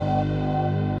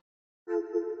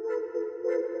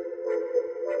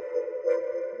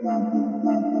Welcome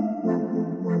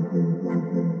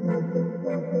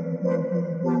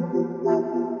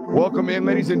in,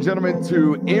 ladies and gentlemen,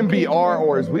 to NBR,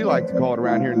 or as we like to call it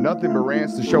around here, Nothing But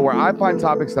Rants, the show where I find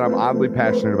topics that I'm oddly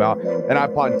passionate about and I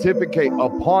pontificate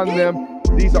upon them.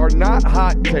 These are not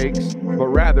hot takes, but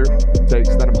rather takes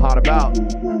that I'm hot about.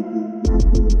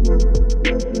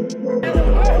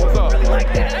 What's up? You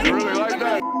really like that?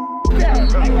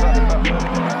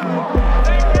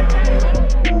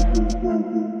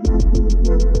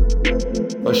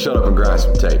 Let's shut up and grind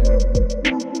some tape.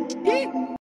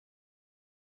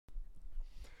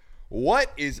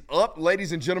 What is up,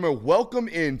 ladies and gentlemen? Welcome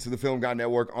into the Film Guy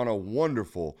Network on a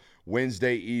wonderful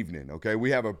Wednesday evening, okay?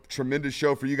 We have a tremendous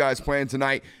show for you guys planned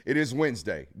tonight. It is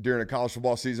Wednesday during a college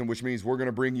football season, which means we're going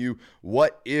to bring you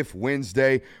What If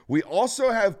Wednesday. We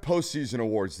also have postseason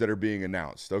awards that are being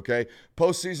announced, okay?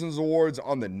 Postseason awards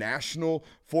on the national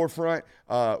forefront.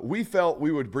 We felt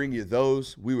we would bring you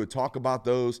those. We would talk about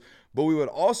those. But we would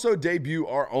also debut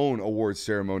our own awards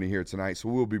ceremony here tonight, so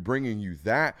we'll be bringing you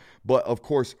that. But, of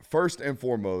course, first and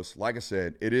foremost, like I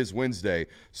said, it is Wednesday.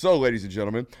 So, ladies and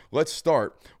gentlemen, let's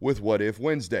start with What If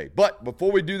Wednesday. But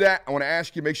before we do that, I want to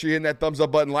ask you, make sure you're hitting that thumbs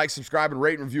up button, like, subscribe, and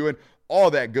rate and reviewing,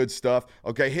 all that good stuff,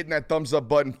 okay? Hitting that thumbs up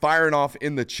button, firing off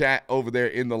in the chat over there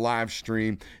in the live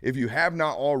stream. If you have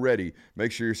not already,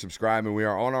 make sure you're subscribing. We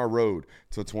are on our road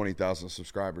to 20,000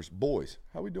 subscribers. Boys,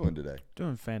 how we doing today?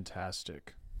 Doing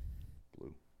fantastic.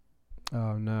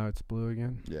 Oh, no, it's blue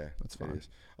again? Yeah, that's fine. it is.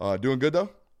 Doing good, though?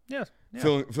 Yeah.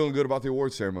 Feeling good about the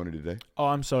awards ceremony today? Oh,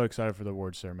 I'm so excited for the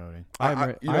award ceremony.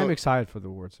 I'm excited for the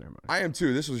award ceremony. I am,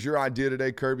 too. This was your idea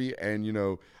today, Kirby, and,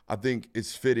 I think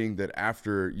it's fitting that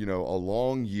after, a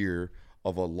long year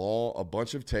of a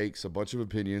bunch of takes, a bunch of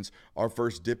opinions, our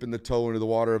first dipping the toe into the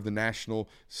water of the national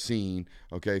scene,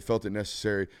 okay, felt it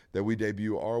necessary that we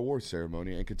debut our award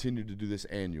ceremony and continue to do this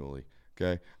annually.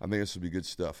 Okay, I think this will be good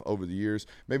stuff over the years.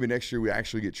 Maybe next year we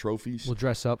actually get trophies. We'll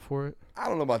dress up for it. I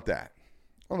don't know about that.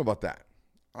 No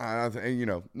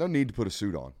need to put a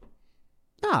suit on.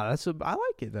 Nah, I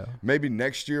like it though. Maybe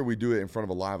next year we do it in front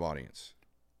of a live audience.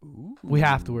 Ooh. We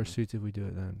have to wear suits if we do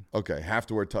it then. Okay, have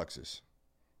to wear tuxes.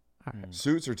 Right.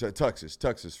 Suits or tuxes?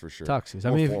 Tuxes for sure. Tuxes.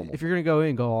 I mean, if you're gonna go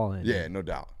in, go all in. Yeah, no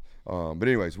doubt. But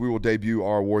anyways, we will debut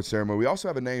our award ceremony. We also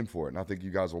have a name for it, and I think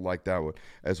you guys will like that one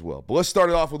as well. But let's start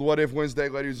it off with What If Wednesday,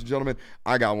 ladies and gentlemen.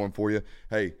 I got one for you.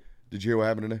 Hey, did you hear what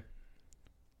happened today?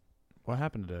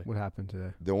 What happened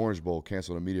today? The Orange Bowl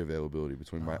canceled a media availability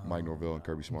between Mike Norvell and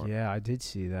Kirby Smart. Yeah, I did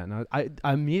see that. And I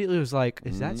immediately was like,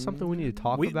 is that something we need to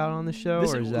talk about on the show?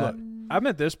 Or is that? I'm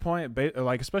at this point,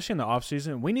 especially in the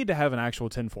offseason, we need to have an actual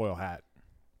tinfoil hat.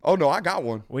 Oh, no, I got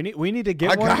one. We need to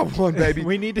get one. I got one, baby.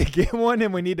 We need to get one,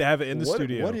 and we need to have it in the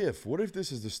studio. What if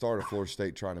this is the start of Florida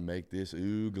State trying to make this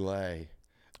oogle?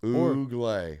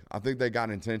 I think they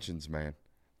got intentions, man. I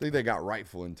think they got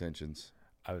rightful intentions.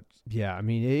 Yeah, I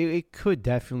mean, it could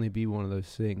definitely be one of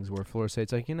those things where Florida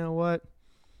State's like, you know what?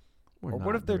 Or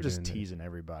what if they're just teasing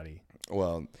everybody?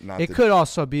 Well, it could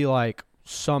also be like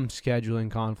some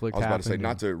scheduling conflict. I was about to say,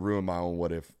 not to ruin my own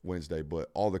What If Wednesday, but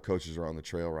all the coaches are on the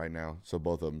trail right now. So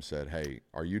both of them said, hey,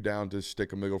 are you down to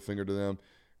stick a middle finger to them?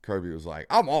 Kirby was like,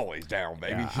 I'm always down,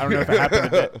 baby. Yeah, I don't know if it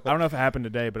happened today. I don't know if it happened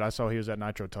today, but I saw he was at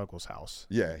Nitro Tuckle's house.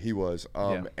 Yeah, he was.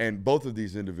 And both of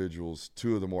these individuals,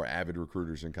 two of the more avid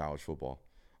recruiters in college football.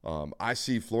 I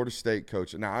see Florida State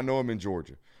coach. Now, I know I'm in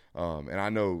Georgia. And I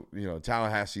know,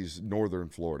 Tallahassee's northern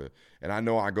Florida. And I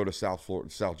know I go to South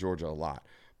Georgia a lot.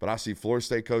 But I see Florida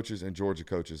State coaches and Georgia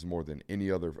coaches more than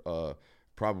any other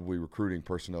probably recruiting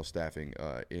personnel staffing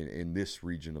in this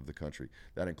region of the country.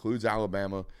 That includes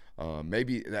Alabama.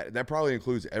 Maybe that probably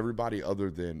includes everybody other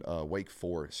than Wake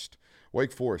Forest.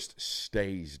 Wake Forest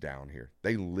stays down here.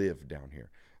 They live down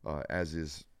here, as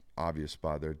is obvious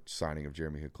by their signing of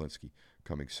Jeremy Huklinski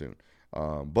coming soon.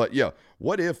 But, yeah,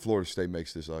 what if Florida State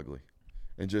makes this ugly?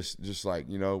 And just like,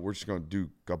 we're just going to do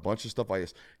a bunch of stuff like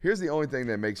this. Here's the only thing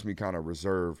that makes me kind of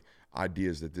reserve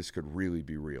ideas that this could really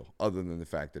be real, other than the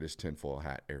fact that it's tinfoil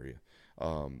hat area.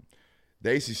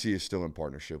 The ACC is still in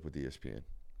partnership with ESPN.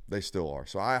 They still are.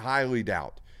 So I highly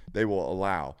doubt they will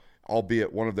allow,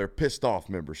 albeit one of their pissed off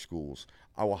member schools,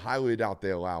 I will highly doubt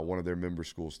they allow one of their member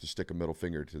schools to stick a middle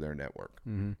finger to their network.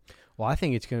 Mm-hmm. Well, I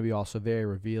think it's going to be also very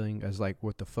revealing as like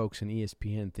what the folks in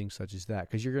ESPN think such as that,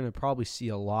 because you're going to probably see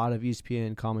a lot of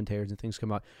ESPN commentators and things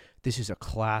come out. This is a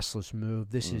classless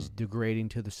move. This is degrading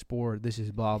to the sport. This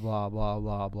is blah, blah, blah,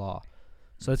 blah, blah.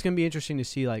 So it's going to be interesting to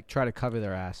see, like, try to cover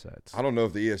their assets. I don't know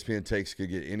if the ESPN takes could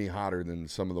get any hotter than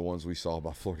some of the ones we saw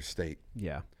about Florida State.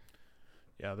 Yeah.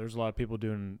 Yeah, there's a lot of people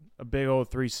doing a big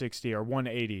old 360 or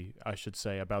 180, I should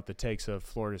say, about the takes of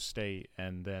Florida State,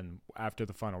 and then after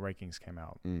the final rankings came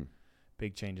out,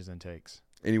 big changes in takes.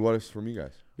 Any what ifs from you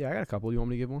guys? Yeah, I got a couple. You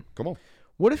want me to give one? Come on.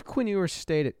 What if Quinn Ewers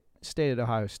stayed at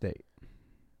Ohio State?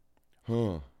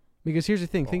 Because here's the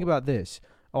thing. Think about this.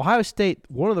 Ohio State,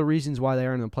 one of the reasons why they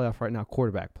are in the playoff right now,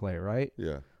 quarterback play, right?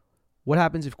 Yeah. What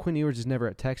happens if Quinn Ewers is never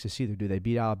at Texas either? Do they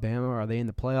beat Alabama? Are they in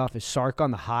the playoff? Is Sark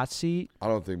on the hot seat? I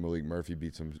don't think Malik Murphy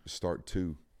beats him start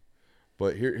 2.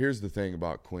 But here's the thing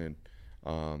about Quinn.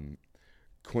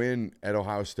 Quinn at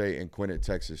Ohio State and Quinn at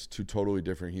Texas, 2 totally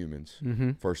different humans,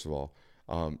 first of all.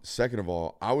 Second of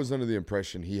all, I was under the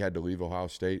impression he had to leave Ohio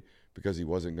State because he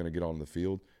wasn't going to get on the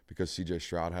field because C.J.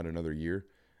 Stroud had another year.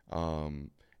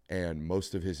 And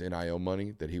most of his NIL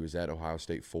money that he was at Ohio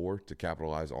State for to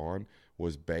capitalize on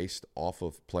was based off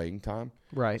of playing time.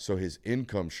 Right. So his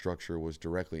income structure was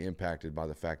directly impacted by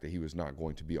the fact that he was not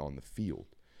going to be on the field.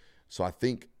 So I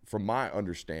think from my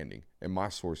understanding and my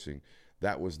sourcing,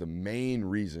 that was the main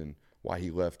reason why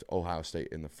he left Ohio State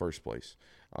in the first place.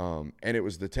 And it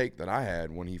was the take that I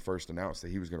had when he first announced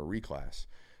that he was going to reclass.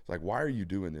 It's like, why are you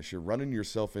doing this? You're running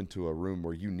yourself into a room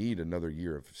where you need another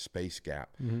year of space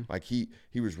gap. Like he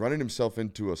was running himself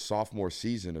into a sophomore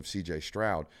season of C.J.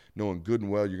 Stroud, knowing good and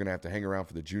well you're going to have to hang around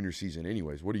for the junior season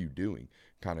anyways. What are you doing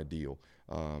kind of deal?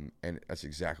 And that's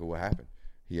exactly what happened.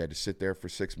 He had to sit there for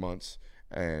 6 months,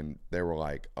 and they were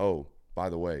like, oh, by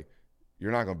the way,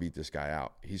 you're not going to beat this guy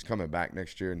out. He's coming back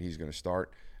next year, and he's going to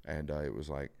start. And it was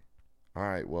like, all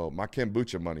right, well, my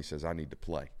kombucha money says I need to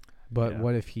play. But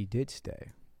what if he did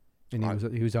stay? And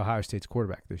he was Ohio State's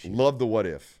quarterback this year. Love the what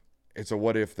if. It's a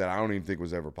what if that I don't even think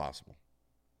was ever possible.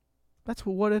 That's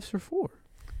what ifs are for.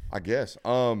 I guess.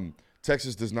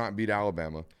 Texas does not beat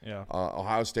Alabama. Yeah.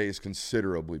 Ohio State is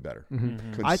considerably better.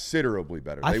 Considerably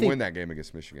better. They win that game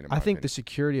against Michigan. I think the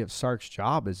security of Sark's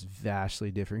job is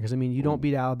vastly different because, I mean, you don't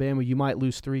beat Alabama. You might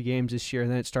lose 3 games this year, and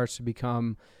then it starts to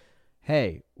become,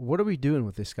 hey, what are we doing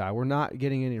with this guy? We're not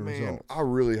getting any results. I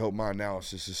really hope my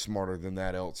analysis is smarter than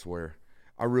that elsewhere.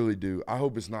 I really do. I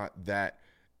hope it's not that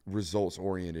results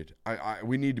oriented.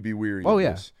 We need to be weary of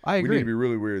this. I agree. We need to be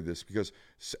really weary of this because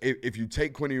if you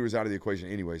take Quinn Ewers out of the equation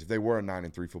anyways, if they were a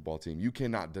 9-3 football team, you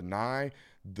cannot deny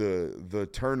the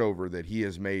turnover that he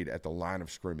has made at the line of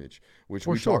scrimmage, which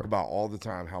we talk about all the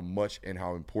time, how much and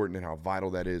how important and how vital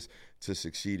that is to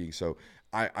succeeding. So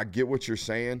I get what you're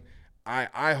saying.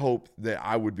 I hope that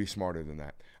I would be smarter than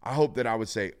that. I hope that I would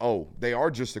say, oh, they are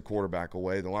just a quarterback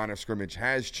away. The line of scrimmage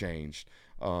has changed.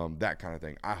 That kind of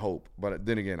thing. I hope. But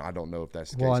then again, I don't know if that's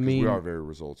the case because we are very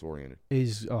results-oriented.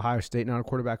 Is Ohio State not a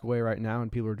quarterback away right now,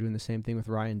 and people are doing the same thing with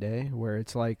Ryan Day, where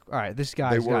it's like, all right, this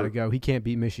guy's got to go. He can't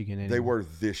beat Michigan anymore. They were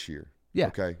this year. Yeah.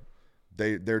 Okay?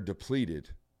 They're depleted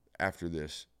after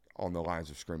this on the lines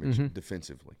of scrimmage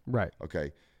defensively. Right.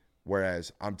 Okay?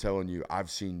 Whereas I'm telling you, I've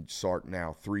seen Sark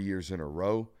now 3 years in a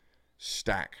row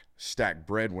stack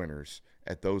breadwinners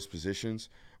at those positions.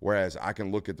 Whereas I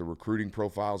can look at the recruiting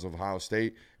profiles of Ohio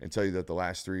State and tell you that the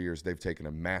last 3 years they've taken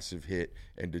a massive hit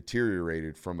and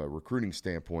deteriorated from a recruiting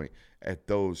standpoint at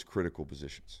those critical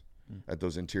positions, at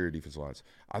those interior defense lines.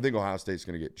 I think Ohio State's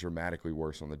going to get dramatically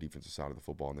worse on the defensive side of the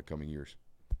football in the coming years.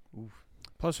 Oof.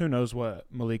 Plus, who knows what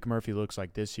Malik Murphy looks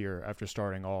like this year after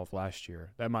starting all of last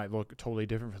year. That might look totally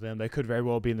different for them. They could very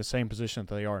well be in the same position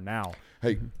that they are now.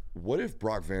 Hey, what if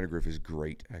Brock Vandagriff is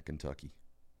great at Kentucky?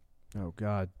 Oh,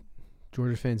 God.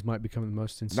 Georgia fans might become the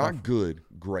most insufferable. Not good,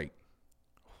 great.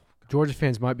 Georgia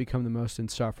fans might become the most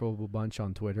insufferable bunch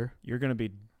on Twitter. You're going to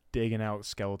be digging out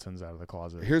skeletons out of the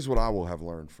closet. Here's what I will have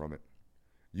learned from it.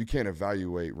 You can't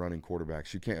evaluate running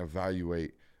quarterbacks. You can't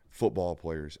evaluate football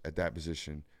players at that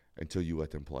position until you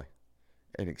let them play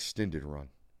an extended run.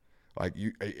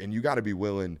 And you got to be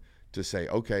willing to say,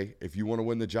 okay, if you want to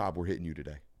win the job, we're hitting you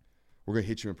today. We're going to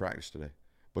hit you in practice today.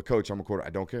 But, Coach, I'm a quarterback.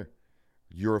 I don't care.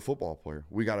 You're a football player.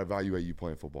 We got to evaluate you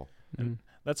playing football. And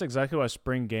that's exactly why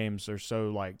spring games are so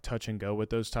like touch and go with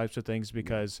those types of things,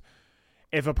 because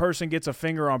if a person gets a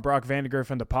finger on Brock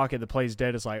Vandagriff in the pocket, the play's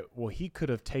dead. It's like, well, he could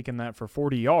have taken that for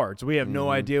 40 yards. We have no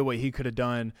idea what he could have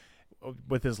done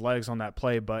with his legs on that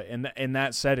play, but in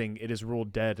that setting, it is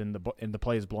ruled dead, and the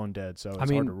play is blown dead. So it's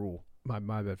hard to rule. My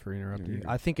bad for interrupting you.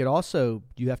 I think it also,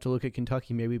 you have to look at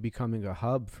Kentucky maybe becoming a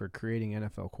hub for creating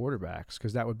NFL quarterbacks,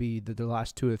 because that would be the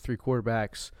last 2 or 3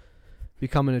 quarterbacks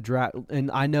becoming a draft.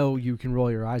 And I know you can roll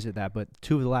your eyes at that, but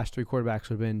 2 of the last 3 quarterbacks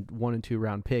have been 1 and 2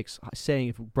 round picks. Saying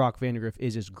if Brock Vandagriff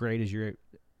is as great as you're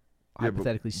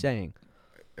hypothetically saying.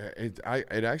 It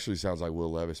actually sounds like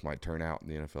Will Levis might turn out in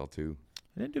the NFL too.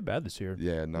 He didn't do bad this year.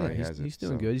 Yeah, no, he hasn't. He's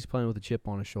doing good. He's playing with a chip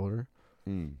on his shoulder.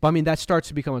 But I mean, that starts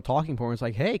to become a talking point. It's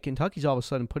like, hey, Kentucky's all of a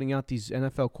sudden putting out these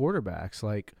NFL quarterbacks.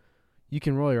 Like, you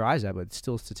can roll your eyes at, but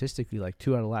still statistically, like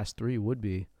 2 out of the last 3 would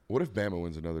be. What if Bama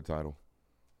wins another title?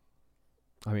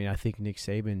 I mean, I think Nick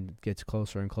Saban gets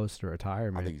closer and closer to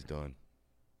retirement. I think he's done.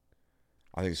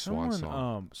 I think it's swan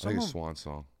song. I think it's swan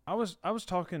song. I was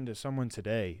talking to someone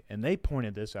today, and they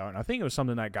pointed this out, and I think it was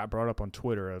something that got brought up on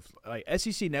Twitter. Of like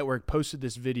SEC Network posted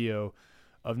this video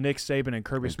of Nick Saban and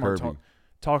Kirby Smart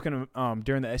talking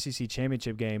during the SEC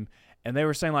championship game, and they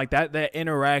were saying like that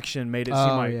interaction made it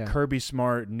seem like Kirby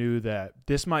Smart knew that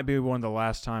this might be one of the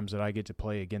last times that I get to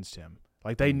play against him.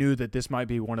 Like they knew that this might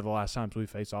be one of the last times we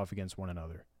face off against one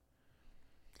another.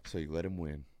 So you let him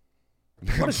win.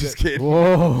 I'm just kidding.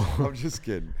 Whoa. I'm just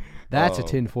kidding. That's a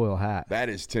tinfoil hat. That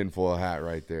is tinfoil hat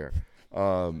right there.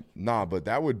 But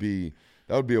that would be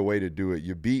a way to do it.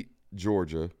 You beat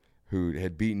Georgia, who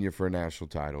had beaten you for a national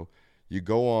title. You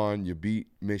go on, you beat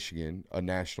Michigan, a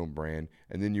national brand,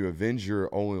 and then you avenge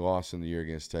your only loss in the year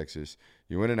against Texas.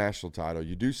 You win a national title.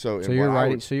 You do so. So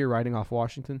you're writing off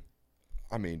Washington?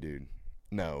 I mean, dude,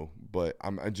 no, but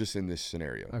I'm just in this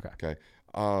scenario. Okay.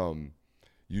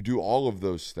 You do all of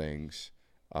those things,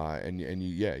 and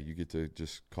you get to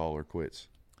just call her quits.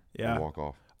 Yeah, and walk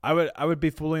off. I would be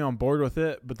fully on board with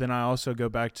it, but then I also go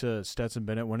back to Stetson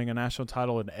Bennett winning a national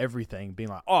title and everything, being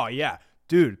like, oh yeah,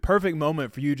 dude, perfect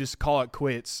moment for you just call it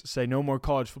quits, say no more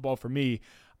college football for me.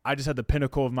 I just had the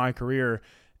pinnacle of my career,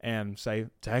 and say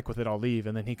to heck with it, I'll leave,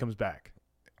 and then he comes back.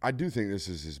 I do think this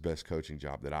is his best coaching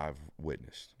job that I've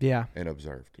witnessed. Yeah, and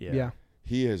observed. Yeah.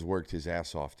 He has worked his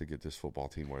ass off to get this football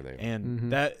team where they are.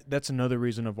 And that's another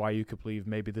reason of why you could believe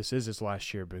maybe this is his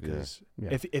last year, because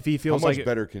if he feels how much like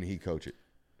better can he coach it?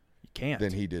 You can't.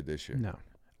 Than he did this year. No.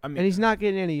 I mean, and he's not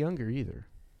getting any younger either.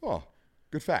 Oh,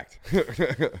 good fact.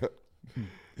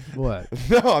 What?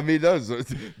 No, I mean that's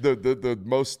the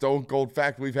most stone cold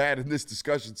fact we've had in this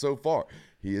discussion so far.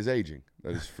 He is aging.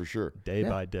 That is for sure. Day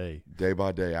by day,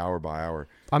 hour by hour.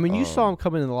 I mean, you saw him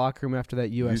coming in the locker room after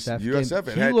that USF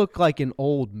game. He looked like an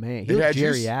old man. He looked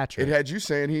geriatric. It had you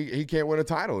saying he can't win a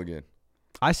title again.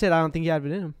 I said I don't think he had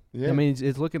it in him. Yeah. I mean,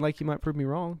 it's looking like he might prove me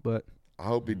wrong, but I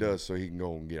hope he does so he can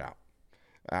go and get out.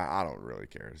 I don't really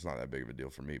care. It's not that big of a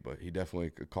deal for me, but he definitely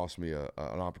cost me an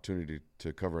opportunity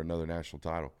to cover another national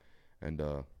title. And,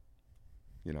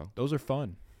 those are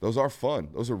fun. Those are fun.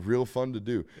 Those are real fun to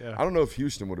do. Yeah. I don't know if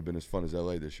Houston would have been as fun as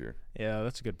L.A. this year. Yeah,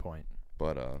 that's a good point.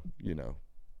 But,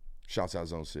 shouts out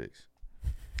Zone 6.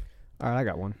 All right, I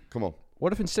got one. Come on.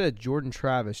 What if instead of Jordan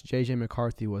Travis, J.J.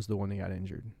 McCarthy was the one that got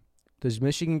injured? Does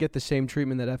Michigan get the same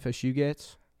treatment that FSU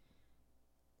gets?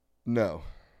 No.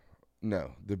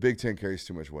 The Big Ten carries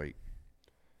too much weight.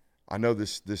 I know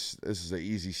this is an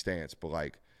easy stance,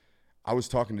 but, I was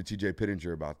talking to T.J.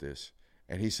 Pittenger about this,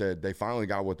 and he said they finally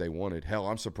got what they wanted. Hell,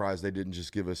 I'm surprised they didn't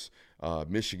just give us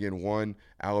Michigan 1,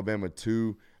 Alabama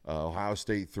 2, Ohio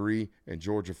State 3, and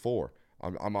Georgia 4.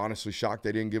 I'm honestly shocked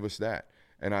they didn't give us that.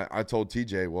 And I told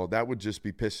TJ, well, that would just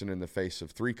be pissing in the face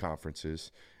of 3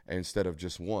 conferences instead of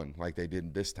just 1 like they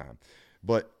did this time.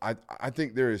 But I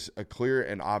think there is a clear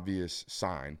and obvious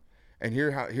sign. And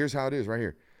here's how it is right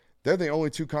here. They're the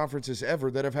only 2 conferences ever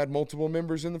that have had multiple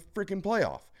members in the freaking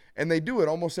playoff. And they do it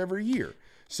almost every year.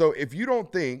 So if you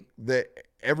don't think that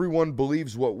everyone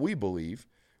believes what we believe,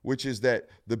 which is that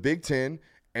the Big Ten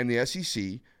and the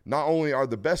SEC not only are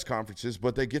the best conferences,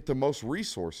 but they get the most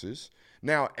resources.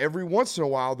 Now, every once in a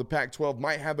while, the Pac-12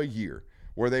 might have a year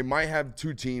where they might have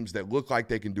 2 teams that look like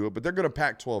they can do it, but they're going to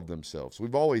Pac-12 themselves.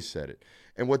 We've always said it.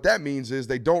 And what that means is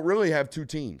they don't really have 2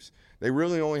 teams. They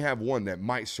really only have 1 that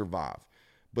might survive.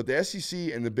 But the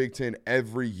SEC and the Big Ten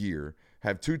every year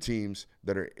have 2 teams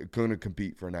that are going to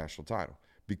compete for a national title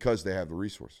because they have the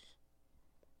resources.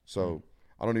 So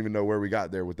I don't even know where we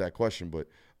got there with that question, but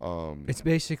it's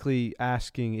basically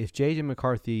asking if J.J.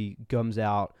 McCarthy comes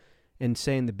out and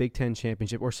saying the Big Ten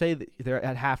championship, or say that they're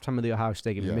at halftime of the Ohio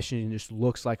State game, and Michigan just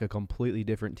looks like a completely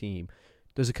different team.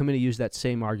 Does the committee use that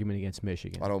same argument against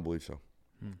Michigan? I don't believe so,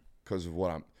 because of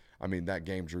what that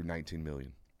game drew 19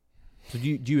 million. So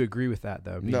do you agree with that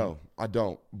though? No, I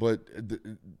don't. But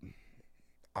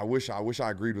I wish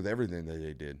I agreed with everything that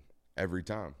they did every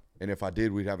time. And if I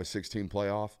did, we'd have a 16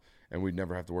 playoff, and we'd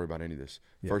never have to worry about any of this.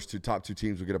 Yeah. Top two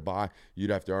teams would get a bye.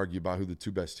 You'd have to argue about who the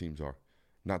 2 best teams are,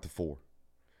 not the 4.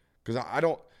 Because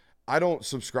I don't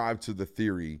subscribe to the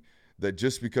theory that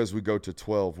just because we go to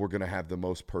 12, we're going to have the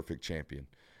most perfect champion.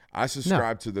 I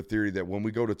subscribe to the theory that when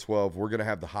we go to 12, we're going to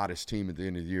have the hottest team at the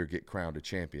end of the year get crowned a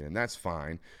champion, and that's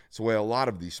fine. It's the way a lot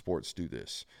of these sports do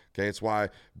this. Okay, it's why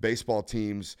baseball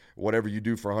teams, whatever you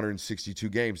do for 162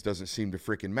 games doesn't seem to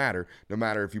freaking matter, no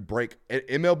matter if you break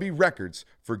MLB records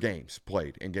for games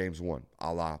played in games won,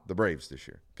 a la the Braves this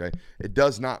year. Okay, it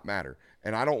does not matter.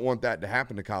 And I don't want that to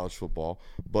happen to college football,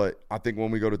 but I think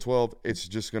when we go to 12, it's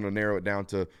just going to narrow it down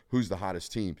to who's the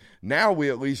hottest team. Now we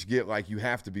at least get like you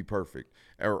have to be perfect,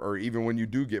 or even when you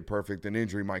do get perfect, an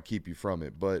injury might keep you from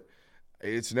it. But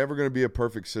it's never going to be a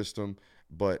perfect system,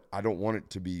 but I don't want it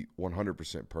to be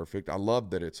 100% perfect. I love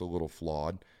that it's a little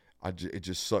flawed. It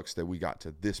just sucks that we got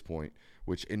to this point,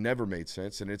 which it never made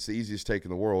sense, and it's the easiest take in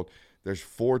the world. There's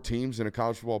 4 teams in a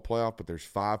college football playoff, but there's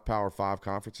 5 Power 5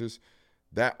 conferences.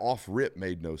 That off rip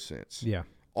made no sense. Yeah.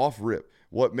 Off rip.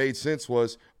 What made sense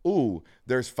was,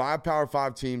 there's 5 Power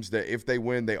 5 teams that if they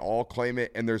win, they all claim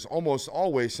it, and there's almost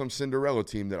always some Cinderella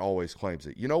team that always claims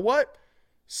it. You know what?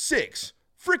 6.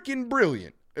 Freaking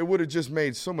brilliant. It would have just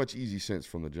made so much easy sense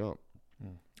from the jump.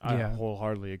 I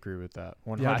wholeheartedly agree with that.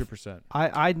 100%.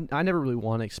 I never really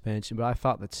wanted expansion, but I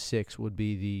thought that 6 would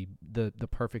be the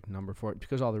perfect number for it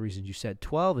because of all the reasons you said.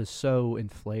 12 is so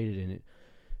inflated and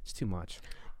it's too much.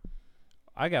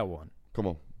 I got one. Come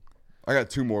on. I got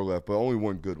 2 more left, but only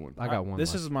one good one. I got one.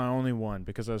 This is my only one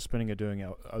because I was spinning it doing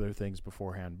other things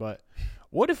beforehand. But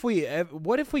what if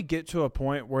we get to a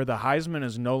point where the Heisman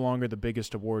is no longer the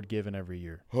biggest award given every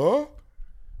year? Huh?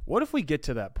 What if we get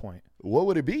to that point? What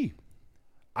would it be?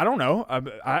 I don't know.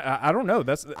 I don't know.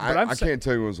 I can't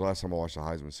tell you when was the last time I watched the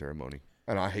Heisman ceremony,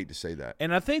 and I hate to say that.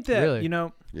 And I think that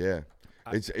yeah,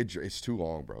 it's too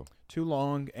long, bro. Too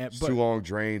long. Too long.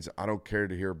 Drains. I don't care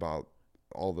to hear about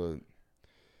all the.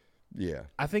 Yeah.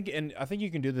 I think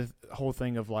you can do the whole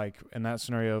thing of like in that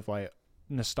scenario of like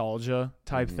nostalgia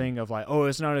type thing of like,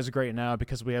 it's not as great now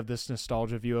because we have this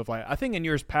nostalgia view of like, I think in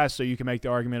years past, so you can make the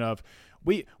argument of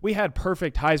we had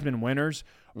perfect Heisman winners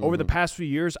over the past few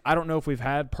years. I don't know if we've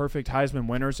had perfect Heisman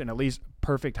winners and at least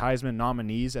perfect Heisman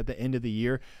nominees at the end of the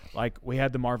year. Like we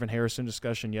had the Marvin Harrison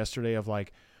discussion yesterday of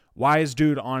like, why is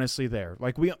dude honestly there?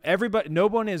 Like no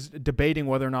one is debating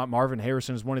whether or not Marvin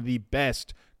Harrison is one of the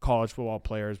best college football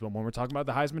players. But when we're talking about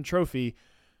the Heisman Trophy,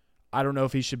 I don't know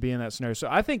if he should be in that scenario. So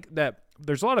I think that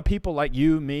there's a lot of people like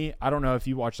you, me. I don't know if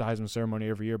you watch the Heisman ceremony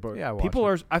every year, but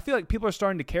I feel like people are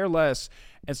starting to care less.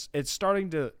 It's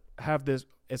starting to have this.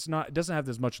 It doesn't have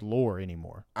this much lore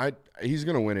anymore. He's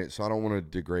gonna win it, so I don't want to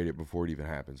degrade it before it even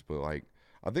happens. But like,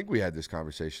 I think we had this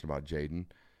conversation about Jaden.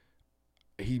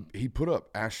 He put up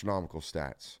astronomical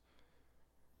stats,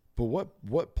 but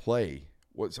what play?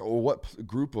 What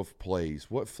group of plays?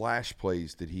 What flash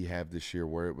plays did he have this year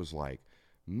where it was like,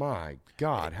 my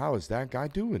God, how is that guy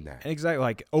doing that? Exactly.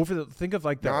 Like think of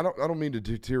like that. Now, I don't mean to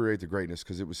deteriorate the greatness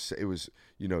because it was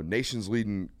nation's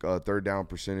leading third down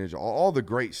percentage, all the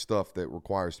great stuff that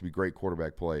requires to be great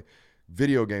quarterback play,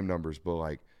 video game numbers, but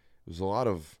like it was a lot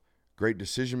of great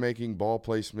decision making, ball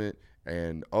placement,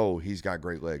 and he's got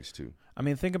great legs too. I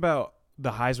mean, think about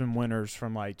the Heisman winners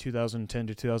from like 2010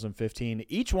 to 2015.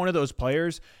 Each one of those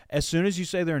players, as soon as you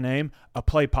say their name, a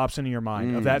play pops into your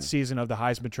mind of that season of the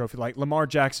Heisman Trophy. Like Lamar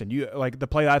Jackson, the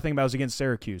play I think about was against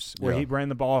Syracuse, where he ran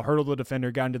the ball, hurdled the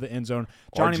defender, got into the end zone.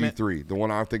 RG3, the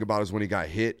one I think about is when he got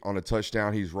hit on a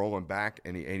touchdown. He's rolling back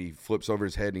and he flips over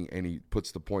his head and he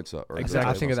puts the points up.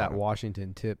 Exactly. I think of that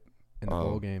Washington tip in the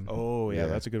bowl game. Oh, yeah,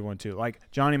 that's a good one, too. Like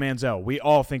Johnny Manziel. We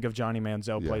all think of Johnny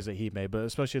Manziel plays that he made, but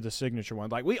especially the signature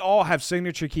one. Like, we all have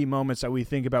signature key moments that we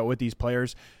think about with these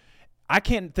players. I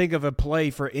can't think of a play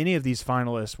for any of these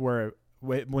finalists where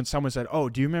when someone said,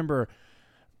 do you remember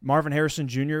Marvin Harrison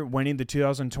Jr. winning the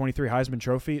 2023 Heisman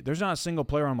Trophy? There's not a single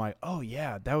player I'm like,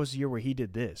 yeah, that was the year where he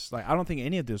did this. Like, I don't think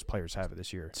any of those players have it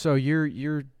this year. So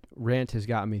your rant has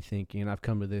got me thinking, and I've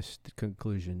come to this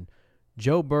conclusion.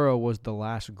 Joe Burrow was the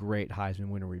last great Heisman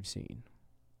winner we've seen.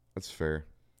 That's fair.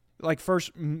 Like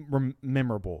first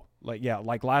memorable, like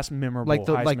last memorable.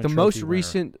 Like the most winner.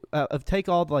 recent. Take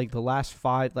all the last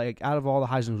 5. Like out of all the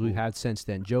Heismans we've had since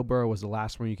then, Joe Burrow was the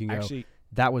last one you can go. Actually,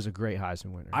 that was a great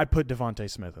Heisman winner. I'd put Devontae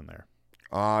Smith in there.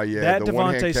 That the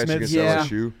one-hand catch against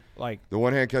LSU. Like the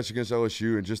one-hand catch against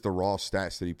LSU and just the raw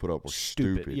stats that he put up were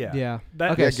stupid. Yeah.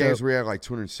 Games where he had like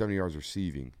 270 yards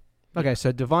receiving. Okay,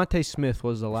 so Devontae Smith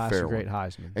was the last great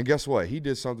Heisman. And guess what? He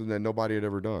did something that nobody had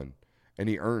ever done, and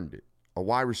he earned it. A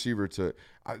wide receiver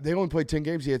they only played 10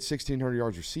 games. He had 1,600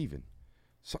 yards receiving.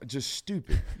 So, just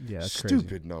stupid. Yeah, that's stupid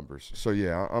crazy. Numbers. So,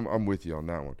 yeah, I'm with you on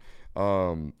that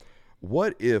one.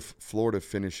 What if Florida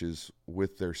finishes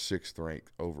with their 6th ranked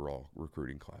overall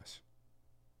recruiting class?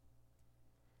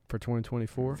 For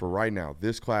 2024? For right now,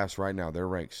 this class right now, they're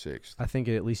ranked 6th. I think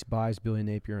it at least buys Billy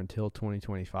Napier until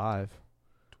 2025.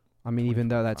 I mean, even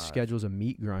though that schedule's a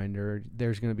meat grinder,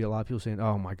 there's going to be a lot of people saying,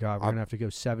 "Oh my God, we're going to have to go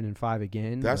 7-5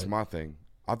 again." That's my thing.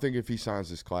 I think if he signs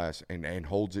this class and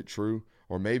holds it true,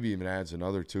 or maybe even adds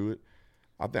another to it,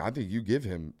 I think you give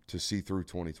him to see through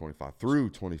 2025, through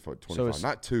 2025,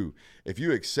 not 2. If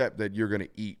you accept that you're going to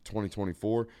eat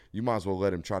 2024, you might as well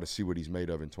let him try to see what he's made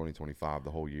of in 2025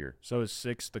 the whole year. So is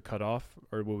 6 the cutoff,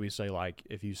 or will we say like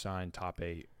if you sign top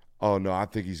 8? Oh no, I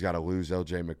think he's got to lose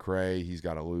L.J. McCray. He's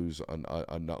got to lose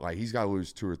he's got to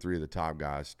lose 2 or 3 of the top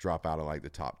guys, drop out of like the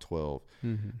top 12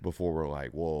 before we're like,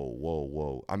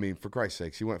 whoa. I mean, for Christ's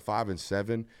sakes, he went 5-7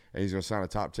 and he's going to sign a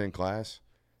top 10 class.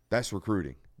 That's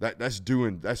recruiting. That's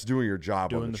doing your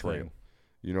job on the trail.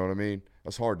 You know what I mean?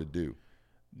 That's hard to do.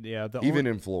 Yeah, even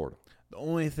in Florida. The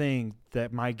only thing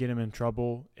that might get him in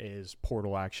trouble is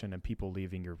portal action and people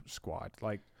leaving your squad.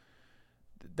 Like,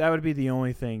 that would be the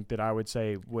only thing that I would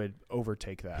say would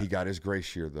overtake that. He got his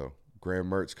grace year, though. Graham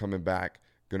Mertz coming back,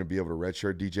 going to be able to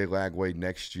redshirt DJ Lagway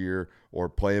next year or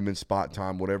play him in spot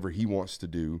time, whatever he wants to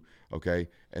do, okay?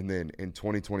 And then in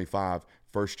 2025,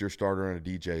 first-year starter on a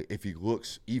DJ, if he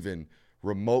looks even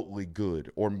remotely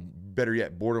good or, better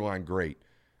yet, borderline great,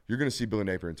 you're going to see Billy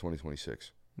Napier in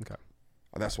 2026. Okay.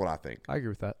 That's what I think. I agree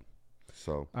with that.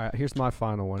 So, all right, here's my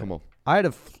final one. Come on. I had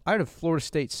a Florida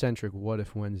State centric what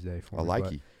if Wednesday for I me.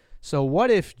 like you. So what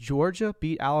if Georgia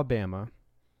beat Alabama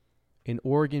and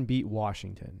Oregon beat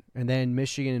Washington, and then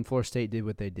Michigan and Florida State did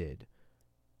what they did?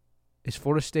 Is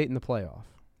Florida State in the playoff?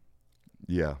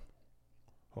 Yeah.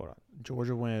 Hold on.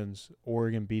 Georgia wins.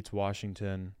 Oregon beats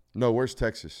Washington. No, where's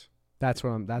Texas? That's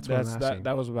what I'm asking.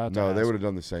 That was about to No, ask. they would have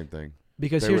done the same thing.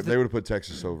 Because they would have put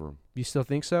Texas over them. You still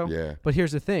think so? Yeah. But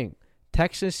here's the thing.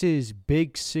 Texas's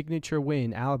big signature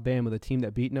win, Alabama, the team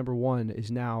that beat number 1, is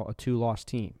now a 2-loss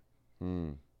team.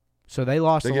 So they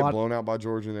lost They a lot. get blown out by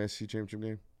Georgia in the SEC championship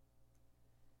game?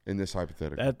 In this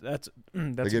hypothetical. That's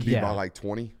they get beat by like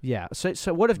 20? Yeah.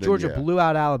 So what if Georgia blew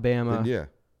out Alabama? Then yeah,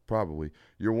 probably.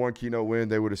 Your one keynote win,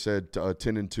 they would have said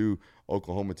 10-2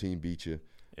 Oklahoma team beat you.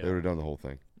 Yeah. They would have done the whole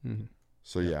thing. Mm-hmm.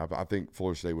 So, yeah, I think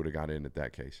Florida State would have got in at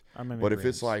that case. But if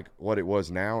it's like what it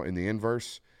was now in the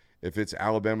inverse, if it's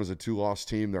Alabama's a 2-loss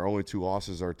team, their only 2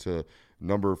 losses are to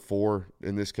number 4,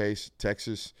 in this case,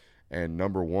 Texas, and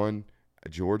number 1,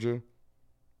 Georgia,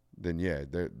 then, yeah,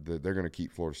 they're going to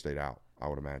keep Florida State out, I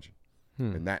would imagine,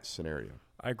 in that scenario.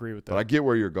 I agree with that. But I get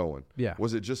where you're going. Yeah.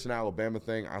 Was it just an Alabama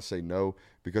thing? I say no,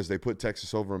 because they put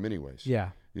Texas over them anyways. Yeah.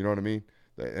 You know what I mean?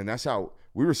 And that's how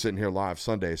we were sitting here live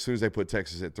Sunday. As soon as they put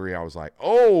Texas at 3, I was like,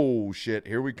 oh, shit,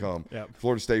 here we come. Yep.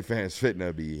 Florida State fans fitting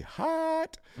to be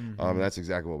hot. That's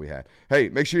exactly what we had. Hey,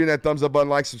 make sure you hit that thumbs up button,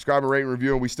 like, subscribe, and rate and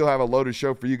review. And we still have a loaded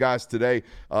show for you guys today.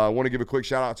 I want to give a quick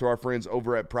shout-out to our friends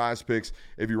over at Prize Picks.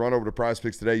 If you run over to Prize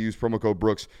Picks today, use promo code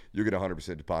Brooks, you'll get a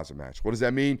 100% deposit match. What does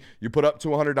that mean? You put up to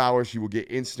 $100, you will get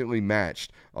instantly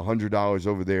matched $100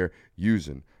 over there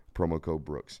using promo code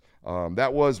Brooks.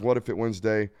 That was What If It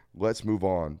Wednesday. Let's move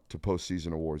on to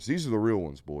postseason awards. These are the real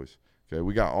ones, boys. Okay,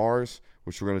 we got ours,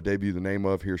 which we're going to debut the name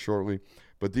of here shortly,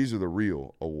 but these are the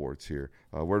real awards here.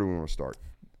 Where do we want to start?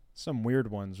 Some weird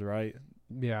ones, right?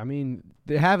 Yeah, I mean,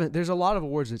 there's a lot of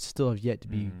awards that still have yet to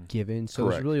be given, so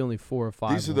Correct. There's really only 4 or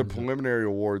 5. These are the preliminary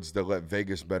awards that let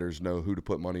Vegas bettors know who to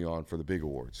put money on for the big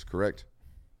awards, correct?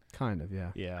 Kind of,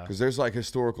 yeah. Yeah. Because there's like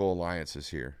historical alliances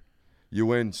here. You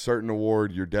win certain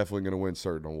award, you're definitely going to win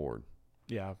certain award.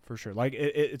 Yeah, for sure. Like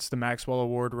it's the Maxwell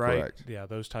Award, right? Correct. Yeah,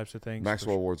 those types of things.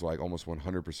 Maxwell Award's like almost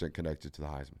 100% connected to the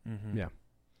Heisman. Mm-hmm. Yeah.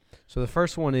 So the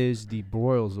first one is the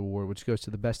Broyles Award, which goes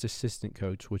to the best assistant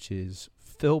coach, which is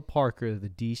Phil Parker, the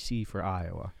DC for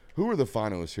Iowa. Who were the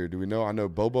finalists here? Do we know? I know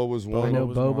Bobo was one. I know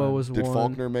Bobo was one. Did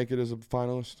Faulkner make it as a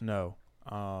finalist? No.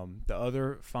 The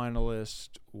other finalist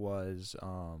was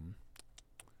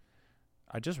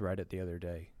I just read it the other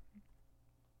day.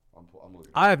 I'm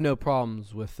looking. I have no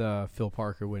problems with Phil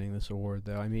Parker winning this award,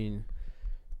 though. I mean,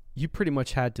 you pretty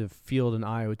much had to field an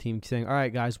Iowa team saying, all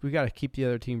right, guys, we got to keep the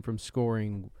other team from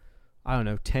scoring,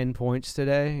 10 points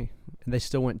today. And they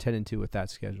still went 10-2 with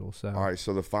that schedule. So all right,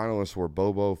 so the finalists were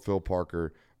Bobo, Phil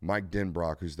Parker, Mike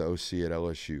Denbrock, who's the OC at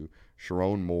LSU,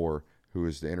 Sharon Moore, who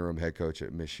is the interim head coach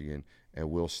at Michigan, and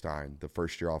Will Stein, the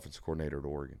first-year offensive coordinator at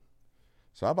Oregon.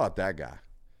 So how about that guy?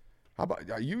 How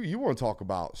about you want to talk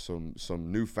about some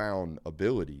newfound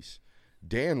abilities?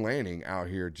 Dan Lanning out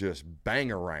here just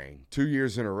bang-a-rang 2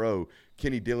 years in a row.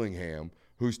 Kenny Dillingham,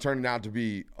 who's turning out to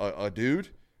be a dude.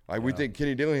 Like we think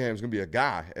Kenny Dillingham is going to be a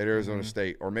guy at Arizona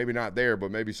State, or maybe not there, but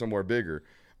maybe somewhere bigger.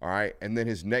 All right. And then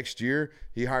his next year,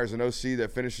 he hires an OC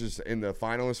that finishes in the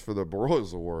finalists for the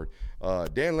Broyles Award.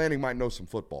 Dan Lanning might know some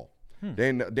football.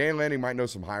 Dan Lanning might know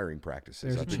some hiring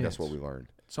practices. I think that's what we learned.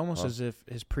 It's almost as if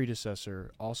his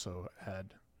predecessor also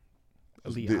had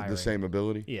elite the hiring. same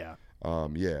ability. Yeah. Yeah,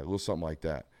 a little something like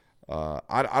that.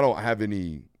 I don't have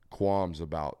any qualms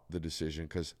about the decision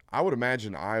because I would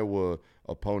imagine Iowa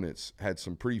opponents had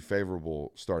some pretty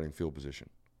favorable starting field position.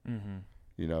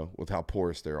 You know, with how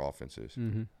porous their offense is.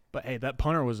 But hey, that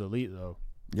punter was elite though.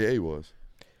 Yeah, he was.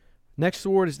 Next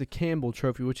award is the Campbell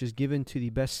Trophy, which is given to the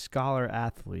best scholar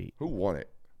athlete. Who won it?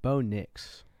 Bo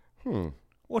Nix.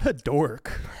 What a dork!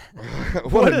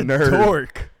 what a nerd!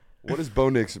 Dork! What is Bo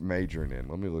Nix majoring in?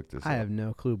 Let me look this up. I have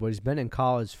no clue, but he's been in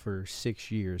college for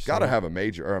 6 years. Got to have a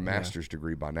major or a master's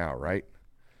degree by now, right?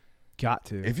 Got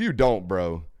to. If you don't,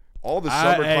 bro, all the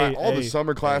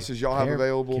summer classes y'all have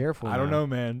available. Careful. I don't know,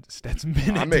 man. Stetson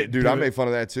Bennett. I made fun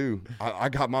of that too. I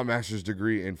got my master's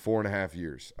degree in 4.5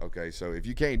 years. Okay, so if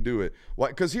you can't do it,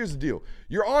 because here's the deal: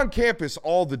 you're on campus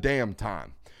all the damn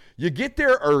time. You get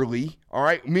there early, all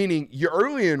right, meaning you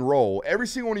early enroll. Every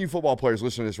single one of you football players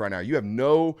listening to this right now, you have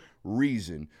no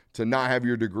reason to not have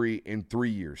your degree in 3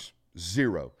 years.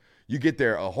 Zero. You get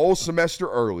there a whole semester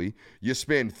early. You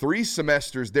spend 3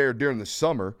 semesters there during the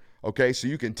summer, okay, so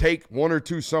you can take 1 or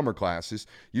 2 summer classes.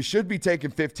 You should be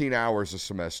taking 15 hours a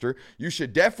semester. You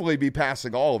should definitely be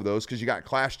passing all of those because you got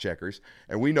class checkers,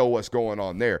 and we know what's going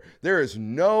on there. There is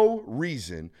no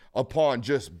reason upon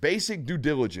just basic due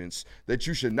diligence that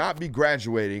you should not be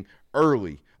graduating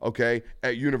early, okay,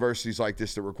 at universities like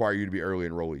this that require you to be early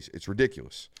enrollees. It's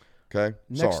ridiculous, okay?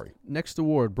 Sorry. Next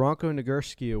award, Bronco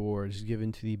Nagurski Award, is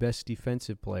given to the best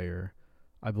defensive player,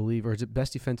 I believe, or is it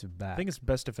best defensive back? I think it's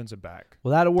best defensive back.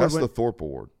 Well, that award That's the Thorpe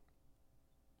Award.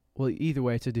 Well, either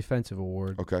way, it's a defensive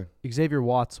award. Okay. Xavier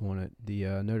Watts won it, the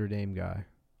Notre Dame guy,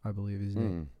 I believe his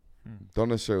name. Don't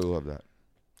necessarily love that.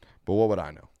 But what would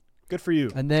I know? Good for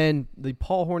you. And then the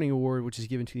Paul Hornung Award, which is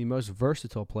given to the most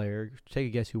versatile player. Take a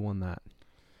guess who won that.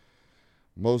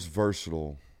 Most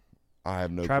versatile, I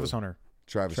have no Travis clue. Hunter.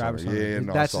 Travis Hunter. Yeah,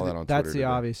 no, I saw that on Twitter. That's the today.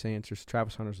 obvious answer. So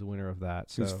Travis Hunter's the winner of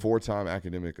that. So. He's 4-time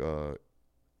academic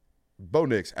Bo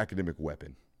Nix academic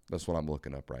weapon. That's what I'm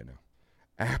looking up right now.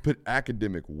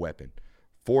 Academic weapon.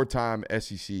 4-time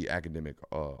SEC academic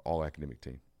all academic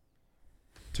team.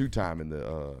 2-time in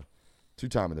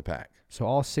the pack. So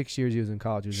all 6 years he was in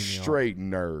college, he was in the straight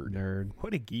nerd. Nerd.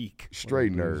 What a geek.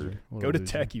 Straight nerd. Go to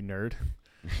Tech, you nerd.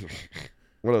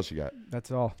 What else you got? That's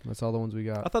all. That's all the ones we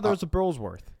got. I thought there was a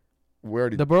Burlsworth.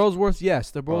 The Burlsworth, yes.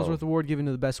 The Burlsworth Award given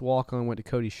to the best walk-on went to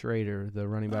Cody Schrader, the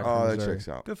running back from Missouri. That checks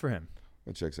out. Good for him.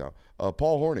 That checks out.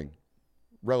 Paul Hornung,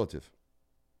 relative.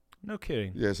 No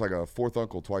kidding. Yeah, it's like a fourth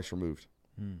uncle twice removed.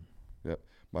 Yep.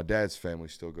 My dad's family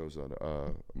still goes on.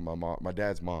 My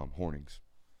dad's mom, Hornings.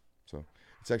 So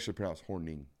it's actually pronounced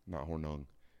Horning, not Hornung.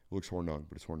 It looks Hornung,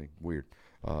 but it's Horning. Weird.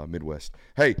 Midwest.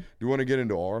 Hey, do you want to get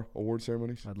into our award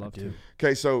ceremonies? I'd love to.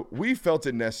 Okay, so we felt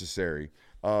it necessary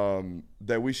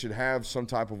that we should have some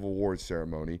type of award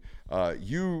ceremony.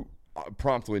 You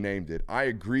promptly named it. I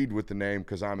agreed with the name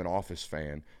because I'm an Office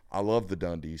fan. I love the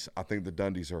Dundies. I think the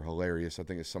Dundies are hilarious. I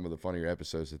think it's some of the funnier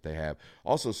episodes that they have.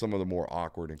 Also, some of the more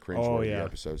awkward and cringeworthy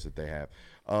episodes that they have.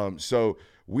 So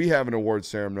we have an award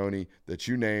ceremony that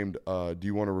you named. Do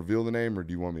you want to reveal the name or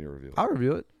do you want me to reveal it? I'll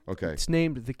reveal it. Okay. It's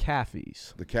named the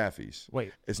Caffies. The Caffies.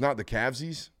 Wait. It's not the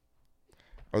Cavsies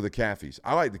or the Caffies?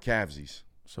 I like the Cavsies.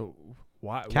 So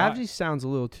why? Cavsies sounds a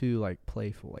little too like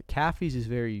playful. Like Caffies is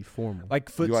very formal.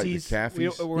 Like footsies. You like the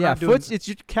Caffies? We're not doing,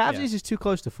 Cavsies is too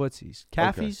close to footsies.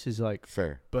 Caffies is like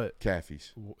fair. But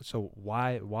Caffies. So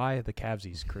why the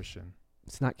Cavsies, Christian?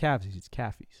 It's not Cavsies, it's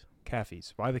Caffies.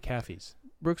 Caffies. Why the Caffies?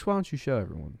 Brooks, why don't you show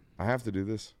everyone? I have to do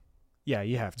this. Yeah,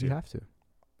 you have to. You have to.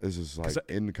 This is like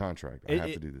in the contract. I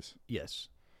have to do this. Yes.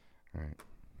 All right.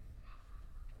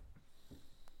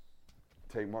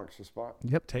 Tape marks the spot.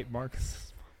 Yep. Tape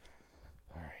marks.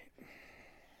 All right.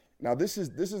 Now this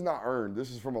is not earned.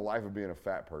 This is from a life of being a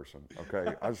fat person.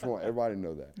 Okay. I just want everybody to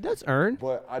know that. That's earned.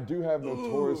 But I do have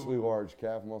notoriously large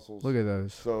calf muscles. Look at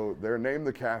those. So they're named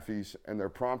the Caffies, and they're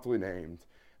promptly named.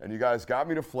 And you guys got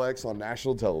me to flex on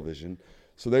national television.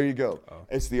 So there you go. Oh.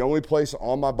 It's the only place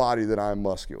on my body that I'm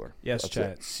muscular. Yes, That's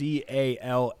chat.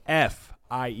 CALFIES.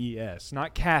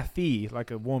 Not Caffey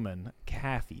like a woman.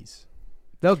 Caffies.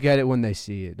 They'll get it when they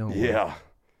see it, don't worry. Yeah.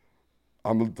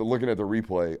 I'm looking at the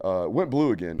replay. Went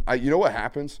blue again. You know what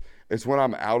happens? It's when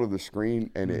I'm out of the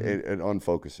screen and it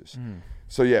unfocuses.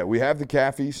 So, yeah, we have the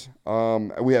Caffies.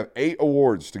 We have 8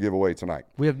 awards to give away tonight.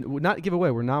 We have not give away.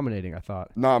 We're nominating, I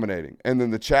thought. Nominating. And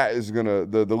then the chat is going to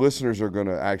 – the listeners are going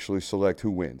to actually select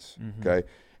who wins, okay?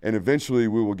 And eventually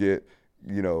we will get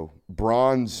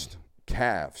bronzed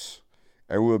calves,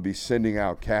 and we'll be sending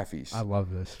out calfies. I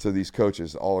love this. To these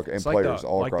coaches and it's players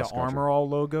all like across the the country. Armor All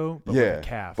logo, but with the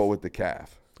calf. But with the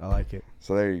calf. I like it.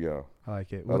 So there you go. I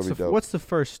like it. That'll be dope. What's the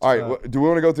first? All right. Do we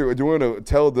want to go through? Do we want to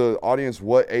tell the audience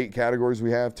what 8 categories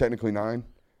we have? Technically 9.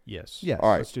 Yes. Yes. All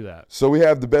right. Let's do that. So we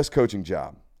have the best coaching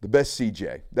job, the best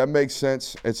CJ. That makes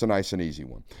sense. It's a nice and easy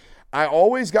one. I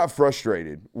always got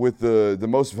frustrated with the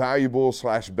most valuable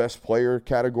 / best player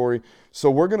category. So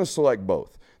we're going to select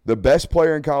both. The best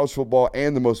player in college football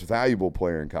and the most valuable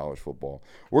player in college football.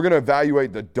 We're going to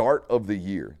evaluate the dart of the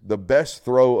year, the best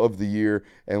throw of the year,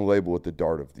 and label it the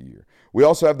dart of the year. We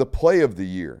also have the play of the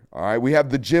year. All right. We have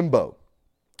the Jimbo.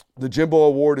 The Jimbo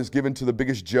Award is given to the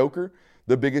biggest joker,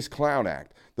 the biggest clown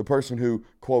act, the person who,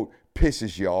 quote,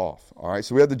 pisses you off. All right.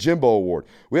 So we have the Jimbo Award.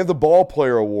 We have the Ball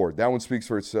Player Award. That one speaks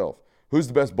for itself. Who's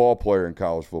the best ball player in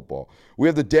college football? We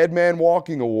have the Dead Man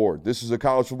Walking Award. This is a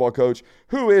college football coach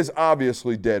who is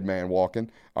obviously dead man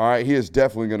walking. All right, he is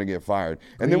definitely going to get fired.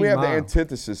 And then we have the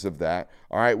antithesis of that.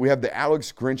 All right, we have the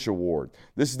Alex Grinch Award.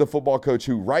 This is the football coach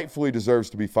who rightfully deserves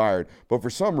to be fired, but for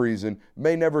some reason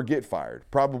may never get fired,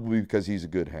 probably because he's a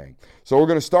good hang. So we're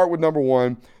going to start with number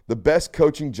 1, the best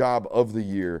coaching job of the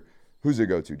year. Who's it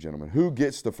go to, gentlemen? Who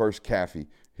gets the first Caffey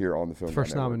here on the Film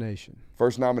First Network? nomination.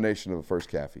 First nomination of the first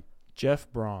Caffey.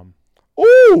 Jeff Brom.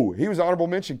 Ooh, he was honorable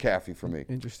mention Caffey for me.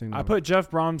 Interesting. I put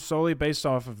Jeff Brom solely based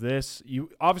off of this.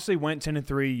 You obviously went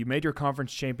 10-3. You made your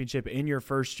conference championship in your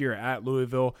first year at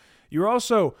Louisville. You were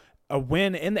also a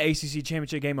win in the ACC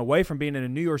championship game away from being in a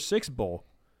New Year's Six bowl.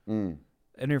 In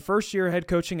your first year head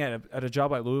coaching at a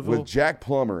job like Louisville. With Jack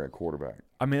Plummer at quarterback.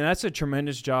 I mean, that's a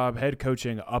tremendous job head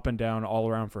coaching up and down all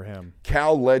around for him.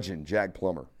 Cal legend, Jack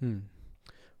Plummer.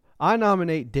 I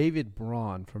nominate David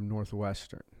Braun from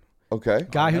Northwestern. Okay.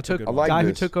 Guy who that's a took good one.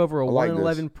 who took over a I like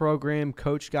 1-11 program.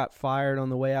 Coach got fired on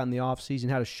the way out in the offseason.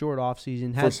 Had a short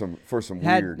offseason. For some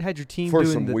had weird. your team for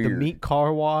doing some the weird. meat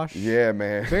car wash. Yeah,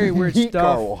 man. Very weird Meat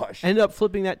stuff. Car wash. Ended up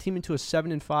flipping that team into a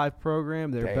 7-5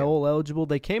 program. They're Damn. bowl eligible.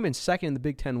 They came in second in the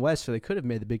Big Ten West, so they could have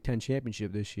made the Big Ten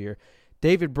championship this year.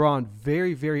 David Braun,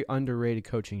 very, very underrated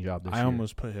coaching job this year. I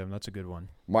almost put him. That's a good one.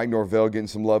 Mike Norvell getting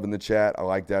some love in the chat. I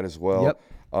like that as well. Yep.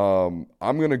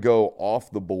 I'm going to go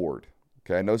off the board.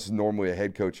 Okay, I know this is normally a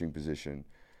head coaching position.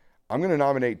 I'm going to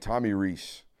nominate Tommy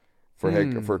Rees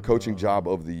for coaching job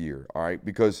of the year, all right?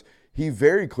 Because he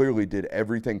very clearly did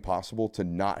everything possible to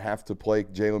not have to play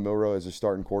Jalen Milroe as a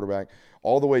starting quarterback,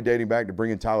 all the way dating back to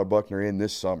bringing Tyler Buckner in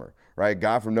this summer, right?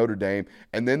 Guy from Notre Dame.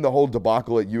 And then the whole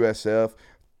debacle at USF,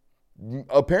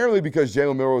 apparently because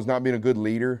Jalen Milroe was not being a good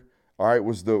leader, all right,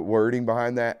 was the wording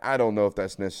behind that. I don't know if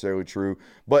that's necessarily true,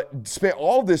 but spent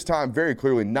all this time very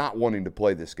clearly not wanting to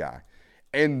play this guy.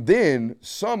 And then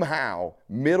somehow,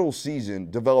 middle season,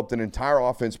 developed an entire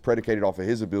offense predicated off of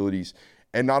his abilities.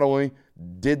 And not only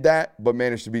did that, but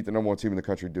managed to beat the number 1 team in the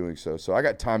country doing so. So I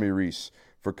got Tommy Rees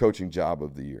for coaching job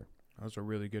of the year. Those are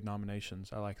really good nominations.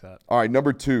 I like that. All right,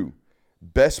 number 2,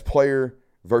 best player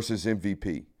versus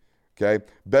MVP. Okay,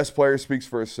 best player speaks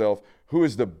for itself. Who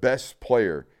is the best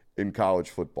player in college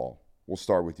football? We'll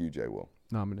start with you, Jay Will.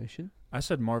 Nomination. I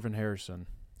said Marvin Harrison.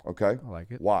 Okay. I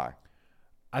like it. Why?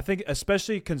 I think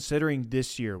especially considering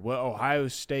this year, what Ohio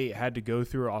State had to go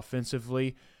through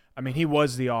offensively, I mean, he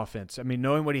was the offense. I mean,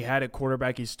 knowing what he had at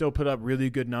quarterback, he still put up really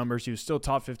good numbers. He was still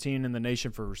top 15 in the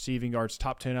nation for receiving yards,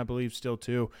 top 10, I believe, still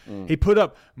too. He put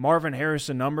up Marvin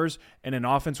Harrison numbers in an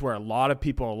offense where a lot of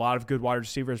people, a lot of good wide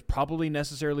receivers probably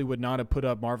necessarily would not have put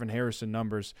up Marvin Harrison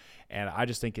numbers. And I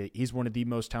just think he's one of the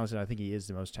most talented. I think he is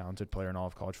the most talented player in all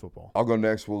of college football. I'll go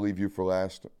next. We'll leave you for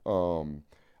last.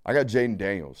 I got Jaden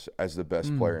Daniels as the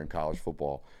best player in college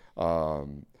football.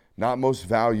 Not most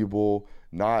valuable,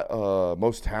 not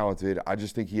most talented. I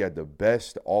just think he had the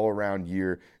best all-around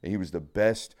year, and he was the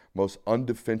best, most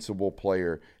undefensible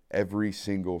player every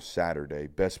single Saturday.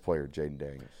 Best player, Jaden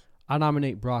Daniels. I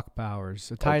nominate Brock Bowers,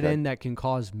 a tight end that can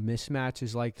cause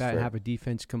mismatches like that and have a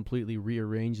defense completely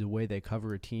rearrange the way they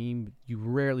cover a team. You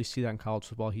rarely see that in college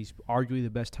football. He's arguably the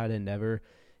best tight end ever.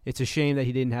 It's a shame that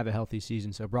he didn't have a healthy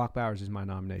season, so Brock Bowers is my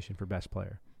nomination for best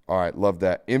player. All right, love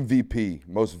that. MVP,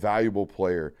 most valuable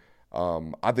player.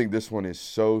 I think this one is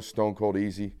so stone cold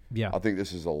easy. Yeah. I think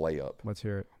this is a layup. Let's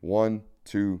hear it. 1,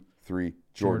 2, 3,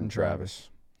 Jordan Travis.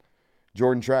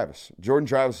 Jordan Travis. Jordan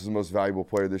Travis is the most valuable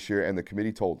player this year, and the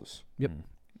committee told us. Yep.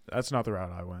 That's not the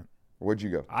route I went. Where'd you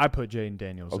go? I put Jaden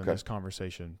Daniels in this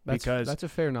conversation because that's a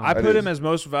fair I nomination. put him as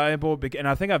most valuable, and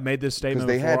I think I've made this statement Because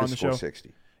they before had on to the score show.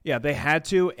 60. Yeah, they had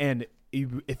to, and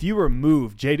if you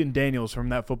remove Jaden Daniels from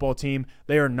that football team,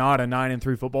 they are not a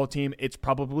 9-3 football team. It's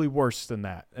probably worse than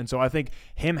that. And so I think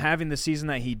him having the season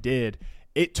that he did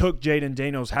it took Jaden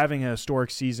Daniels having a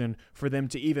historic season for them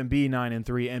to even be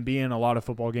 9-3 and be in a lot of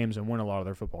football games and win a lot of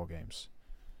their football games.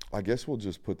 I guess we'll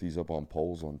just put these up on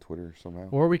polls on Twitter somehow.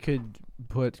 Or we could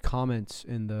put comments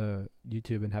in the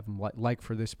YouTube and have them like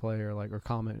for this player, or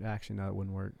comment. Actually, no, that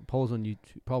wouldn't work. Polls on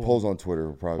YouTube. Polls on Twitter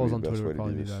would probably be the best way to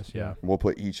do this. Best, yeah. We'll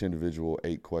put each individual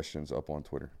 8 questions up on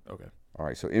Twitter. Okay. All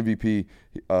right, so MVP,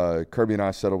 Kirby and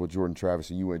I settled with Jordan Travis,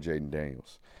 and you went Jaden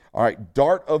Daniels. All right,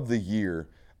 Dart of the Year.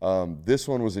 This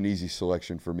one was an easy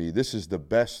selection for me. This is the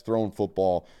best thrown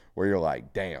football where you're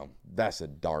like, damn, that's a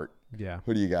dart. Yeah.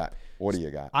 Who do you got? What do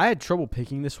you got? I had trouble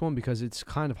picking this one because it's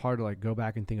kind of hard to go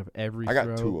back and think of every I got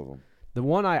throw. 2 of them. The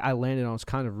one I landed on was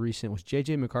kind of recent, was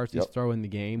J.J. McCarthy's throw in the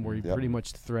game where he Yep. pretty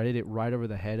much threaded it right over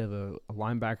the head of a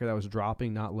linebacker that was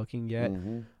dropping, not looking yet.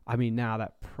 Mm-hmm. I mean, now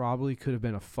that probably could have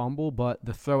been a fumble, but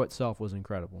the throw itself was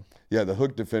incredible. Yeah, the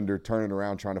hook defender turning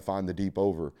around trying to find the deep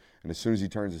over, and as soon as he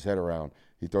turns his head around,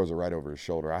 he throws it right over his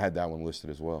shoulder. I had that one listed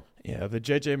as well. Yeah, the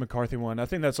J.J. McCarthy one, I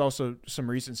think that's also some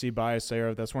recency bias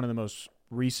there. That's one of the most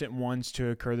recent ones to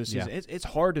occur this season. Yeah. It's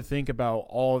hard to think about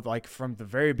all of, from the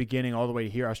very beginning all the way to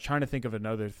here. I was trying to think of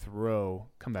another throw.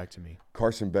 Come back to me.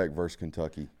 Carson Beck versus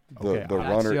Kentucky. Okay, The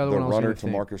that's runner to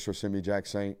Marcus Rosemi Jack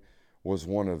Saint was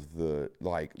one of the,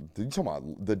 you talking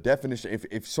about the definition.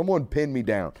 If someone pinned me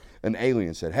down, an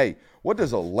alien said, hey, what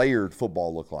does a layered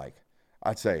football look like?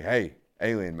 I'd say, hey,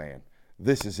 alien man,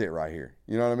 this is it right here.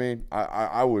 You know what I mean?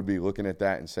 I would be looking at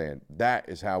that and saying, that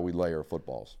is how we layer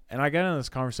footballs. And I got into this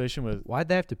conversation with – Why'd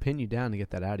they have to pin you down to get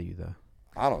that out of you, though?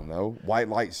 I don't know. White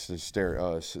light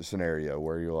scenario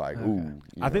where you're like, Okay. ooh.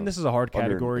 I think this is a hard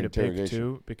category to pick, interrogation.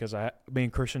 too, because me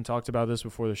and Christian talked about this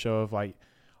before the show of,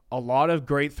 a lot of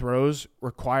great throws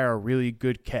require a really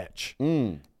good catch.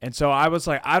 And so I was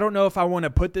like, I don't know if I want to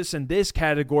put this in this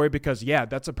category because, yeah,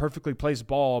 that's a perfectly placed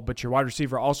ball, but your wide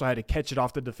receiver also had to catch it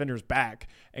off the defender's back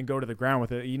and go to the ground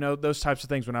with it. You know, those types of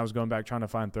things when I was going back trying to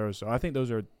find throws. So I think those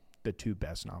are the 2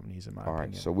 best nominees in my opinion. All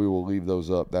right, so we will leave those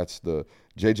up. That's the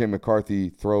J.J. McCarthy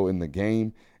throw in the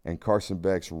game and Carson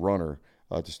Beck's runner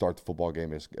to start the football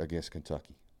game against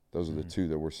Kentucky. Those are the 2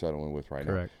 that we're settling with right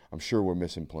Correct. now. I'm sure we're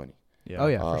missing plenty. Yeah. Oh,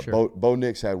 yeah, for sure. Bo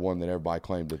Nix had one that everybody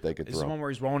claimed that they could This throw. is one where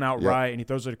he's rolling out Yep. right and he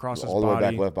throws it across his all body. the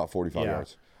way back left, about 45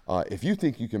 yards. If you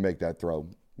think you can make that throw,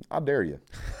 I dare you.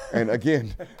 And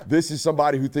again, this is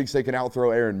somebody who thinks they can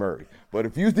outthrow Aaron Murray. But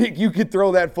if you think you can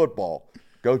throw that football,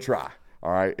 go try.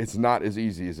 All right? It's not as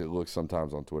easy as it looks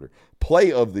sometimes on Twitter.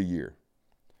 Play of the year.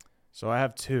 So I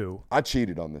have 2. I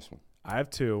cheated on this one. I have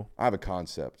 2. I have a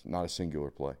concept, not a singular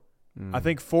play. I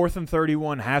think 4th and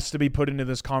 31 has to be put into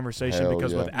this conversation Hell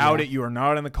because yeah. without it, you are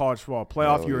not in the college football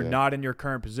playoff. Hell You are yeah. not in your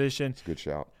current position. It's a good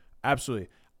shout. Absolutely.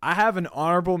 I have an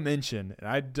honorable mention, and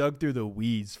I dug through the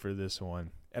weeds for this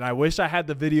one. And I wish I had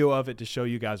the video of it to show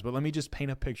you guys, but let me just paint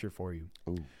a picture for you.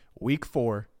 Ooh. Week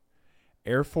 4,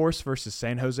 Air Force versus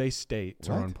San Jose State. It's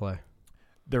a run play.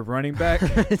 The running back,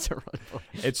 It's a run play.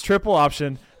 it's triple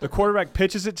option. The quarterback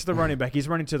pitches it to the running back. He's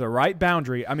running to the right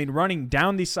boundary. Running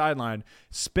down the sideline,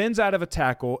 spins out of a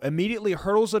tackle, immediately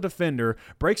hurdles a defender,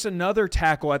 breaks another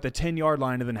tackle at the 10-yard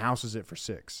line, and then houses it for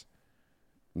 6.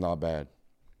 Not bad.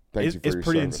 Thank you for It's your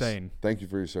pretty service. insane. Thank you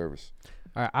for your service.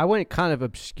 All right, I went kind of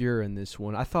obscure in this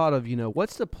one. I thought of,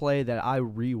 what's the play that I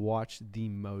rewatched the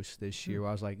most this year where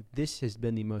I was like, this has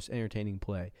been the most entertaining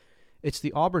play. It's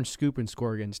the Auburn scoop and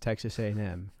score against Texas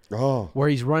A&M, Oh, where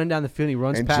he's running down the field. He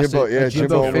runs And past Jimbo- yeah,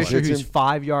 Jimbo Jimbo Fisher, hits who's him.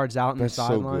 5 yards out in that's the so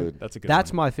sideline. good. That's a good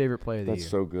That's one. my favorite play of the That's year.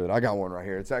 so good. I got one right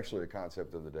here. It's actually a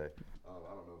concept of the day. I don't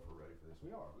know if we're ready for this. We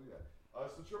are. Look at that.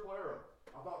 It's the triple arrow.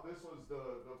 I thought this was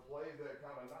the play that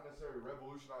kind of not necessarily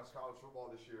revolutionized college football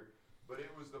this year, but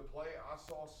it was the play I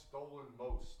saw stolen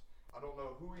most. I don't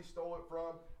know who he stole it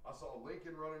from. I saw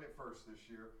Lincoln running it first this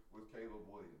year with Caleb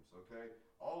Williams, okay?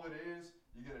 All it is,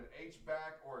 you get an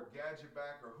H-back or a gadget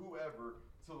back or whoever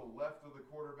to the left of the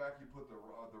quarterback. You put the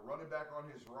running back on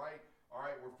his right. All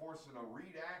right, we're forcing a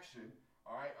read action,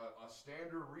 all right, a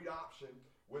standard read option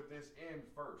with this end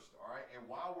first, all right? And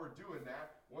while we're doing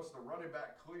that, once the running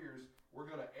back clears, we're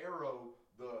going to arrow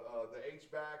the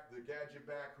H-back, the gadget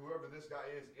back, whoever this guy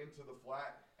is, into the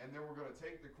flat, and then we're going to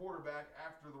take the quarterback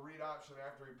after the read option,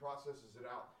 after he processes it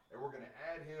out, and we're going to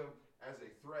add him as a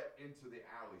threat into the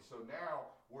alley. So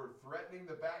now we're threatening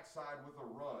the backside with a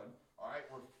run, all right?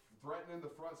 We're threatening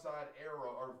the front side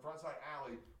arrow or front side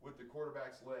alley with the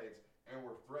quarterback's legs, and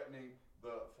we're threatening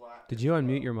the flat. Did you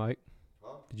unmute your mic?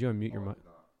 Huh? Did you unmute your Oh, I mic? did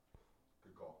not.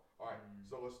 Good call. All right,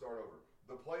 so let's start over.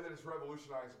 The play that is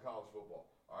revolutionizing college football,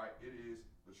 all right, it is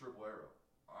the triple arrow,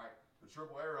 all right? The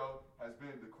triple arrow has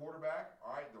been the quarterback,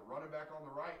 all right, the running back on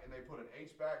the right, and they put an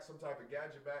H-back, some type of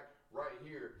gadget back right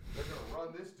here. They're going to run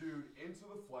this dude into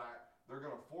the flat. They're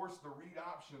going to force the read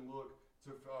option look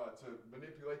to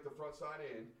manipulate the front side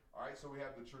end. All right, so we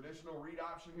have the traditional read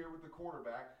option here with the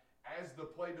quarterback. As the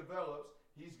play develops,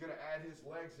 he's going to add his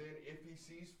legs in if he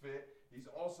sees fit. He's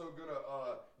also going to,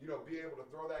 be able to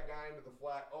throw that guy into the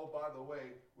flat. Oh, by the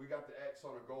way, we got the X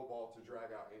on a go ball to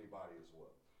drag out anybody as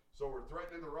well. So we're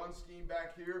threatening the run scheme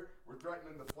back here. We're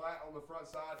threatening the flat on the front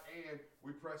side, and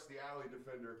we press the alley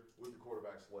defender with the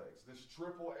quarterback's legs. This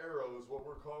triple arrow is what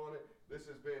we're calling it. This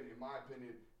has been, in my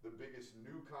opinion, the biggest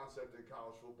new concept in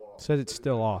college football. Says it's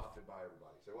still off. By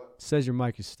everybody. Say what? Says your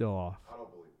mic is still off. I don't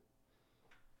believe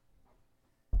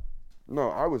it.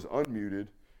 No, I was unmuted,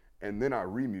 and then I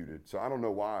remuted. So I don't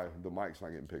know why the mic's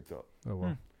not getting picked up. Oh,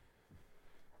 well.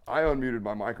 I unmuted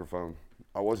my microphone.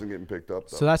 I wasn't getting picked up,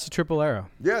 though. So that's a triple arrow.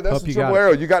 Yeah, that's a triple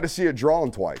arrow. You got to see it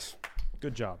drawn twice.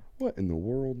 Good job. What in the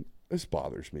world? This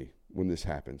bothers me when this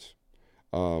happens.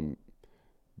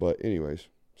 But anyways,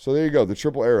 so there you go. The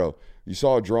triple arrow. You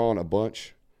saw it drawn a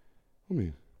bunch.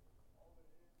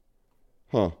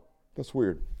 That's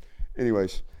weird.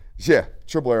 Anyways, yeah,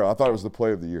 triple arrow. I thought it was the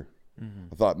play of the year. Mm-hmm.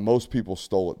 I thought most people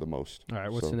stole it the most. All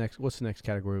right, what's the next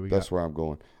category we got? That's where I'm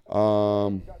going.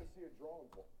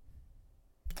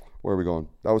 Where are we going?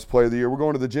 That was play of the year. We're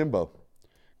going to the Jimbo.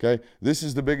 Okay? This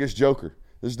is the biggest joker.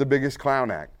 This is the biggest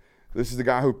clown act. This is the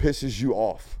guy who pisses you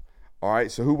off. All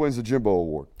right? So who wins the Jimbo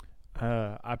Award?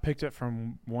 I picked it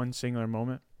from one singular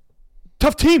moment.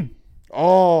 Tough team.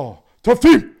 Oh, tough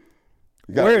team.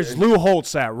 Where's Lou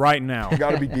Holtz at right now? You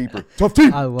got to be deeper. Tough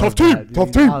team. Tough team.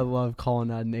 Tough team. I love calling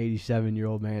out an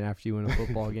 87-year-old man after you win a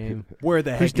football game. Where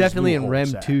the heck He's is definitely Lou in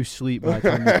Holtz REM at? 2 sleep by the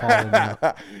time you call him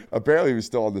out. Apparently, he was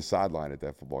still on the sideline at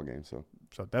that football game. So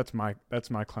that's my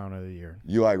clown of the year.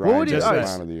 You like What Ryan would you- just all right.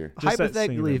 clown of the year? Just that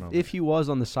Hypothetically, singular if he was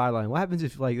on the sideline, what happens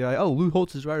if they're like, oh, Lou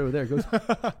Holtz is right over there? Goes,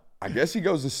 I guess he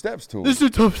goes the steps to him. this is a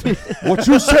tough team. What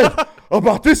you said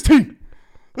about this team?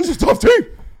 This is a tough team.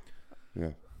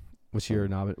 Yeah. Who's your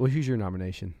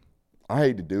nomination? I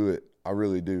hate to do it. I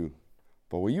really do.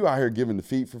 But when you out here giving the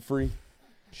feet for free,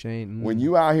 Shane. when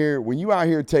you out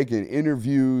here taking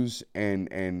interviews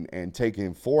and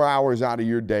taking 4 hours out of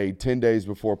your day, 10 days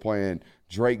before playing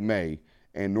Drake May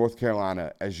and North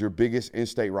Carolina as your biggest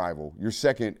in-state rival, your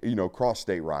second,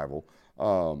 cross-state rival,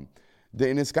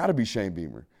 then it's got to be Shane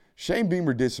Beamer. Shane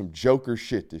Beamer did some joker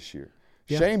shit this year.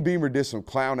 Yeah. Shane Beamer did some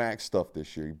clown act stuff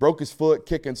this year. He broke his foot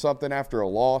kicking something after a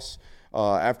loss.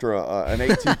 After an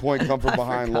 18-point come from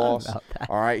behind loss.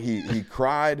 All right, he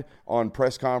cried on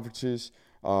press conferences.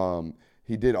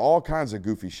 He did all kinds of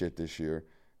goofy shit this year.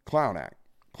 Clown act.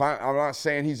 I'm not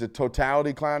saying he's a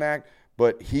totality clown act,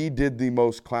 but he did the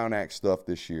most clown act stuff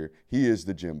this year. He is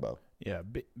the Jimbo. Yeah,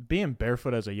 being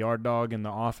barefoot as a yard dog in the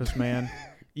office, man,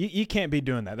 you can't be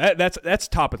doing that. That's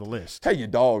top of the list. Hey, your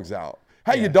dog's out.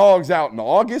 Your dog's out in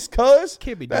August, cuz?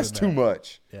 Can't be doing That's that. too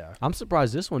much. Yeah. I'm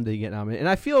surprised this one didn't get nominated. And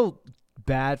I feel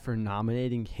bad for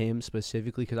nominating him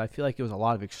specifically because I feel like it was a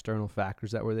lot of external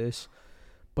factors that were this.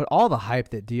 But all the hype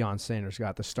that Deion Sanders got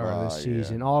at the start of this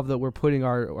season, all of that, we're putting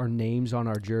our names on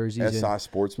our jerseys. SI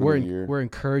Sportsman of the Year. We're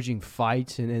encouraging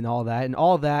fights and all that. And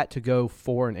all that to go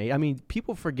 4-8. I mean,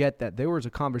 people forget that there was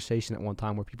a conversation at one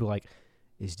time where people were like,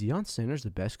 is Deion Sanders the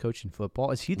best coach in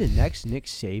football? Is he the next Nick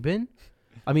Saban?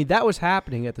 I mean, that was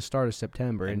happening at the start of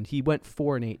September, and he went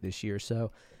 4-8 this year.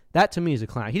 So that to me is a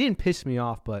clown. He didn't piss me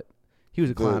off, but he was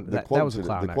a clown. That was a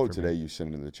clown. The quote today you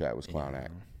sent in the chat was clown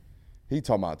act. He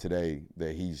talking about today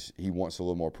that he wants a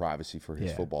little more privacy for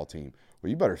his football team. Well,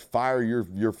 you better fire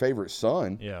your favorite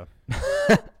son. Yeah.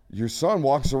 Your son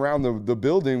walks around the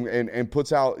building and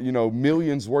puts out,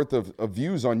 millions worth of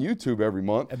views on YouTube every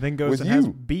month. And then goes and has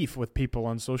beef with people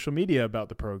on social media about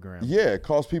the program. Yeah, it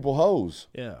calls people hoes.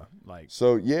 Yeah.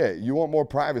 So, yeah, you want more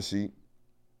privacy,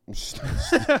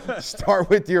 start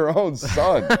with your own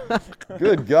son.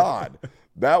 Good God.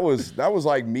 That was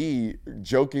like me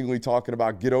jokingly talking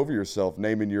about get over yourself,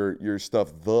 naming your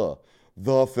stuff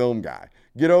the film guy.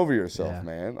 Get over yourself,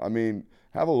 man. I mean,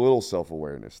 have a little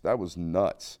self-awareness. That was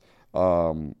nuts.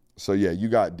 So, yeah, you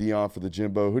got Deion for the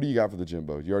Jimbo. Who do you got for the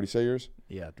Jimbo? Did you already say yours?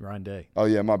 Yeah, Ryan Day. Oh,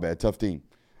 yeah, my bad. Tough team.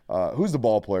 Who's the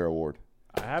ball player award?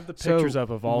 I have the pictures up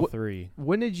of all three.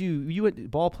 When did you went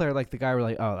ball player like the guy were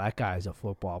like, oh, that guy's a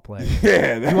football player.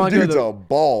 Yeah, that dude's a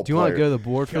ball player. Do you want to go to the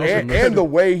board for and the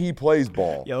way he plays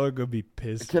ball. Y'all are going to be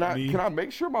pissed Can at me. I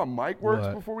make sure my mic works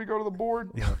before we go to the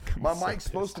board? My mic's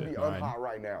supposed to be mine. unhot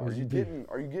right now. Are you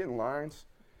getting lines?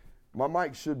 My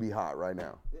mic should be hot right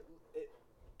now.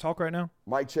 Talk right now.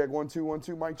 Mic check 1 2 1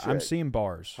 2. Mic check. I'm seeing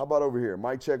bars. How about over here?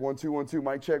 Mic check 1 2 1 2.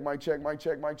 Mic check. Mic check. Mic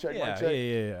check. Mic check. Mic check.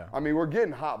 Yeah. I mean, we're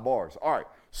getting hot bars. All right.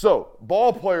 So,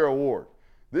 ball player award.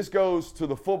 This goes to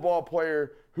the football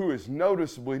player who is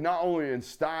noticeably, not only in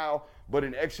style, but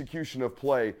in execution of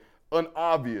play, an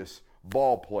obvious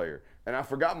ball player. And I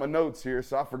forgot my notes here,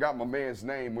 so I forgot my man's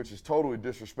name, which is totally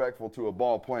disrespectful to a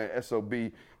ball playing SOB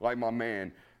like my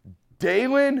man,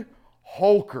 Dalen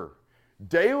Holker.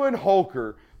 Dalen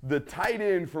Holker, the tight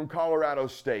end from Colorado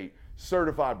State,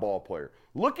 certified ball player.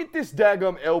 Look at this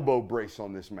daggum elbow brace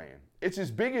on this man. It's as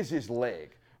big as his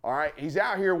leg, all right? He's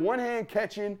out here one hand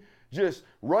catching, just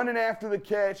running after the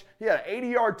catch. He had an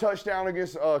 80-yard touchdown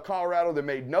against Colorado that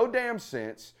made no damn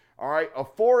sense, all right? A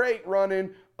 4.8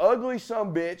 running, ugly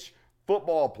sumbitch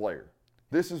football player.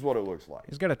 This is what it looks like.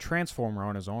 He's got a transformer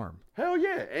on his arm. Hell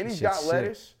yeah. And he's got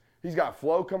lettuce. He's got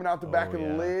flow coming out the back of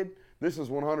the lid. This is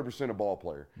 100% a ball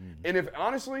player. And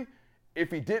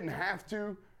if he didn't have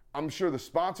to, I'm sure the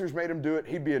sponsors made him do it.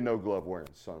 He'd be a no-glove wearing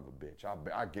son of a bitch.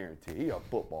 I guarantee. He a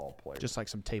football player. Just like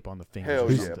some tape on the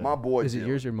fingers. Hell yeah. My boy. Is it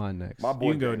yours or mine next? My boy.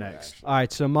 You can go next. All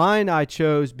right, so mine I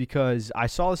chose because I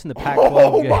saw this in the Pac-12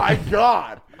 Oh, game. my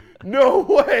God. No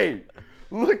way.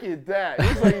 Look at that. It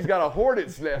looks like he's got a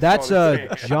hornet's nest. That's on his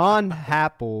hand. John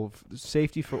Happel,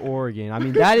 safety for Oregon. I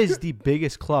mean, that is the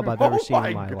biggest club I've ever seen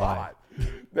in my life.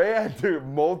 They had to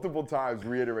multiple times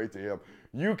reiterate to him,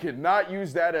 you cannot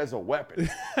use that as a weapon.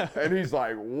 And he's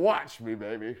like, watch me,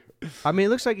 baby. I mean, it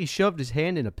looks like he shoved his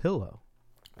hand in a pillow.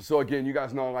 So, again, you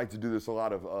guys know I like to do this a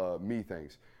lot of me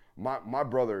things. My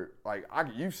brother, like,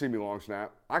 you've seen me long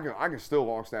snap. I can still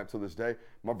long snap to this day.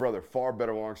 My brother, far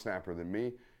better long snapper than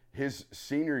me. His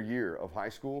senior year of high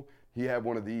school, he had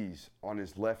one of these on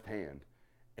his left hand.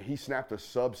 He snapped a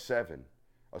sub 7.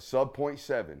 A sub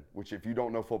 .7, which if you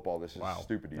don't know football, this is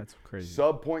stupid. That's crazy.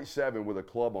 Sub .7 with a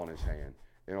club on his hand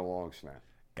in a long snap.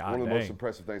 God one of the dang. most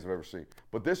impressive things I've ever seen.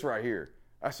 But this right here,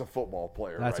 that's a football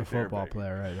player. That's right a football there, baby.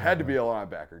 player right there. Had to be a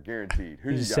linebacker, guaranteed.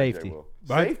 Who He's you a got, safety. Jay Will?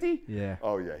 Mine- Safety? Yeah.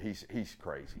 Oh yeah, he's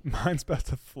crazy. Mine's about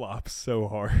to flop so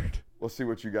hard. Let's see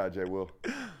what you got, Jay Will.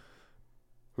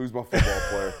 Who's my football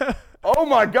player? Oh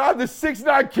my God, the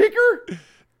 6'9" kicker?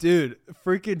 Dude,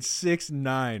 freaking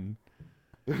 6'9".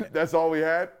 That's all we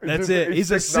had? That's Just- it. it's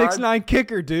He's a 6'9"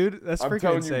 kicker, dude. That's I'm freaking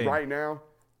telling insane. you right now,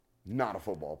 not a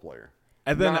football player.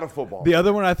 And then not a football the player.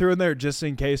 other one I threw in there just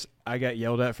in case I got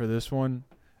yelled at for this one,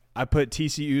 I put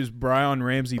TCU's Brian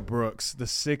Ramsey Brooks, the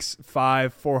 6'5",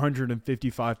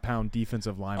 455-pound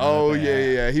defensive lineman. Oh,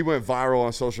 yeah. He went viral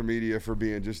on social media for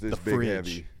being just this big fridge.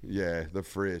 heavy. Yeah, the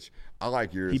fridge. I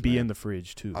like yours, He'd be man. in the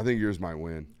fridge, too. I think yours might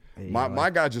win. Hey, My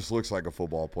guy just looks like a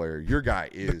football player. Your guy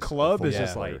is The club a is football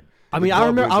just player. like I mean, The I club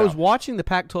remember goes I was out. watching the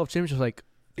Pac-12 championship, like,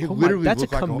 It oh literally that's a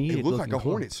looked like comedic it looked like a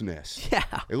looking hornet's nest. Yeah.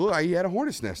 It looked like he had a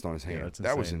hornet's nest on his hand. that's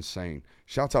That was insane.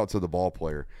 Shouts out to the ball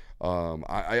player.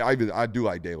 I do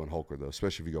like Dalen Holker, though,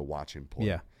 especially if you go watch him play.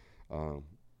 Yeah. All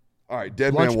right,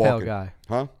 Dead Lunch Man pail Walking. guy.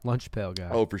 Huh? Lunch pail guy.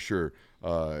 Oh, for sure.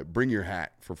 Bring your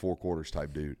hat for 4 quarters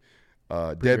type dude.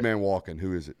 Dead Man Walking.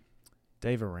 Who is it?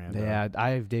 Dave Aranda. Yeah, I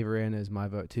have Dave Aranda as my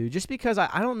vote, too. Just because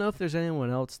I don't know if there's anyone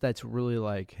else that's really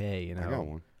like, hey, you know. I got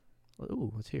one.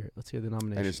 Ooh, let's hear it. Let's hear the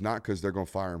nomination. And it's not because they're going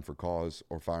to fire him for cause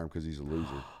or fire him because he's a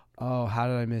loser. Oh, how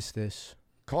did I miss this?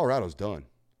 Colorado's done.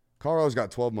 Colorado's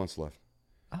got 12 months left.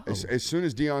 Oh. As soon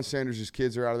as Deion Sanders'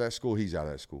 kids are out of that school, he's out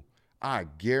of that school. I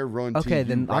guarantee Okay,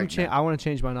 then you right now. I want to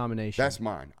change my nomination. That's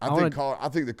mine. I I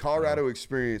think the Colorado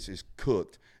experience is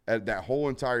cooked. That whole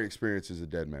entire experience is a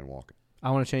dead man walking. I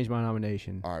want to change my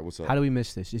nomination. All right, what's up? How do we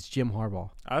miss this? It's Jim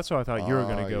Harbaugh. That's what I thought you were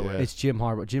going to go yeah. with. It's Jim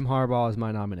Harbaugh. Jim Harbaugh is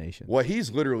my nomination. Well,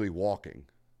 he's literally walking.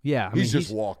 Yeah, I He's mean,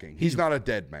 just walking. He's not a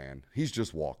dead man. He's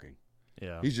just walking.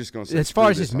 Yeah. He's just going to say, as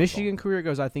far as "Screw his this, I'm Michigan gone." careeither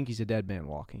goes, I think he's a dead man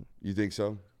walking. You think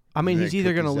so? I mean, You he's think either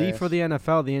kick going to his leave for ass? the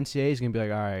NFL. The NCAA is going to be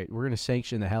like, all right, we're going to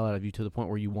sanction the hell out of you to the point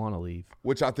where you want to leave.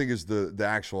 Which I think is the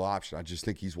actual option. I just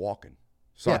think he's walking.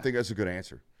 So I Yeah. think that's a good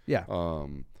answer. Yeah.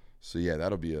 So yeah,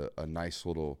 that'll be a nice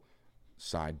little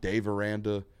side. Dave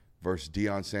Aranda versus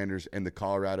Deion Sanders and the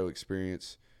Colorado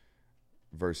experience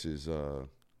versus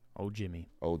Old Jimmy.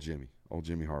 old Jimmy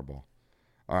Harbaugh.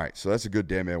 All right, so that's a good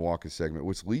Damn Man Walking segment,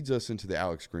 which leads us into the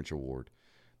Alex Grinch Award.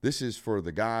 This is for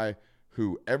the guy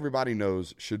who everybody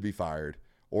knows should be fired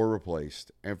or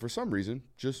replaced, and for some reason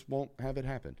just won't have it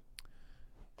happen.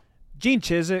 Gene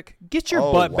Chizik, get your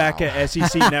Oh, butt wow. back at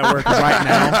SEC Network right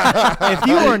now. If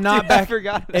you are not back,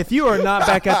 if you are not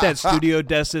back at that studio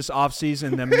desk this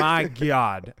offseason, then my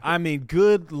God, I mean,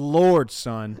 good Lord,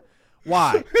 son,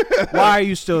 why? Why are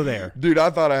you still there? Dude,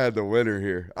 I thought I had the winner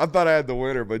here.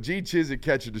 But Gene Chizik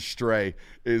catching a stray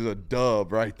is a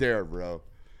dub right there, bro.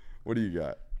 What do you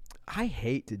got? I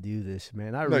hate to do this,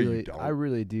 man. No, you don't. I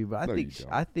really do. But No, you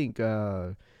don't. I think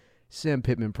Sam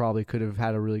Pittman probably could have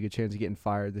had a really good chance of getting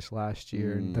fired this last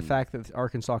year. And the fact that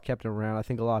Arkansas kept him around, I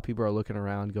think a lot of people are looking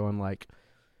around going like,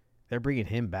 They're bringing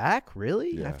him back,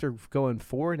 really? Yeah. After going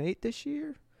 4-8 this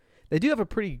year? They do have a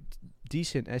pretty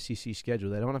decent SEC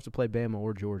schedule. They don't have to play Bama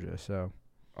or Georgia. So,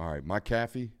 all right, my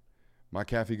Caffey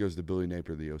goes to Billy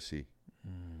Napier, the OC.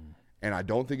 And I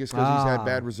don't think it's because he's had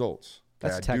bad results.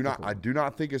 That's I do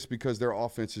not think it's because their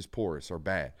offense is porous or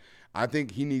bad. I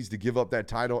think he needs to give up that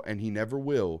title, and he never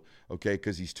will, okay,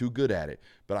 because he's too good at it.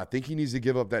 But I think he needs to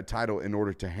give up that title in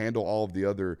order to handle all of the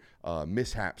other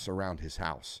mishaps around his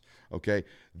house, okay?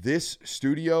 This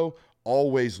studio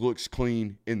always looks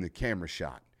clean in the camera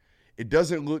shot. It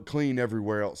doesn't look clean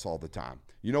everywhere else all the time.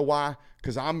 You know why?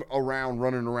 Because I'm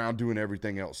running around doing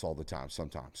everything else all the time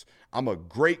sometimes. I'm a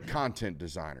great content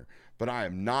designer, but I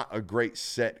am not a great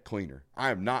set cleaner.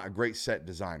 I am not a great set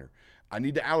designer. I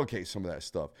need to allocate some of that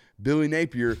stuff. Billy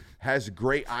Napier has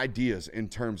great ideas in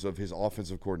terms of his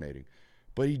offensive coordinating,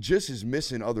 but he just is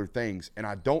missing other things, and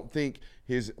I don't think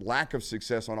his lack of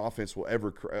success on offense will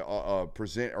ever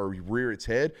present or rear its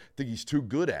head. I think he's too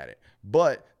good at it.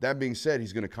 But that being said,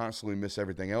 he's going to constantly miss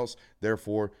everything else,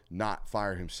 therefore not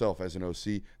fire himself as an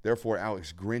OC, therefore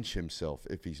Alex Grinch himself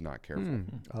if he's not careful.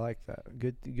 I like that.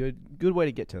 Good way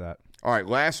to get to that. All right,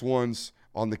 last ones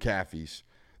on the Caffeys.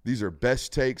 These are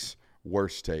best takes,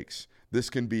 worst takes. This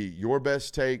can be your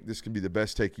best take. This can be the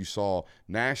best take you saw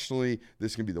nationally.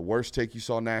 This can be the worst take you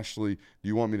saw nationally. Do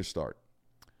you want me to start?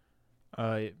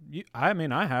 I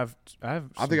think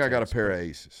I got a pair of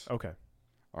aces. Okay.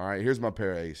 All right, here's my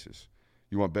pair of aces.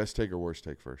 You want best take or worst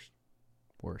take first?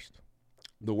 Worst.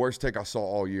 The worst take I saw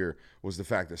all year was the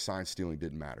fact that sign stealing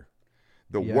didn't matter.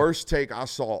 The worst take I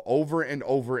saw over and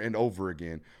over and over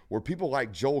again were people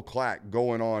like Joel Klatt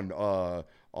going on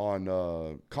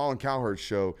Colin Cowherd's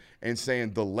show and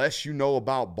saying, the less you know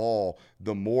about ball,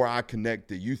 the more I connect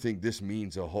that you think this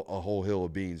means a whole hill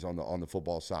of beans on the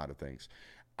football side of things.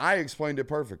 I explained it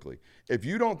perfectly. If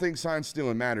you don't think sign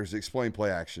stealing matters, explain play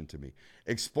action to me.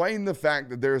 Explain the fact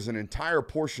that there's an entire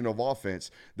portion of offense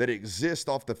that exists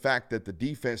off the fact that the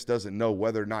defense doesn't know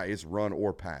whether or not it's run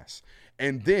or pass.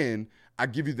 And then I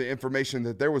give you the information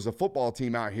that there was a football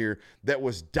team out here that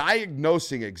was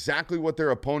diagnosing exactly what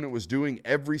their opponent was doing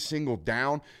every single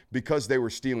down because they were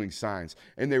stealing signs.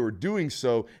 And they were doing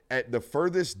so at the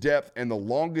furthest depth and the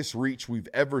longest reach we've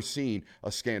ever seen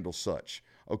a scandal such.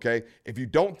 Okay? If you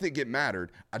don't think it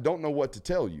mattered, I don't know what to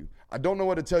tell you. I don't know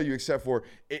what to tell you except for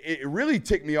it really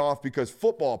ticked me off because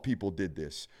football people did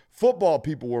this. Football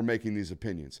people were making these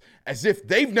opinions as if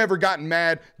they've never gotten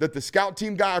mad that the scout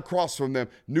team guy across from them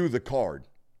knew the card.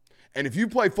 And if you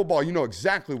play football, you know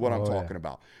exactly what I'm talking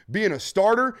about. Being a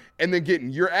starter and then getting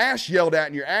your ass yelled at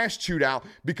and your ass chewed out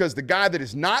because the guy that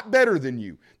is not better than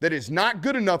you, that is not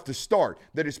good enough to start,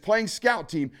 that is playing scout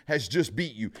team has just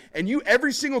beat you. And you,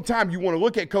 every single time you want to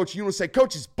look at coach, you want to say,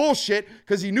 coach, it's bullshit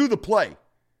because he knew the play.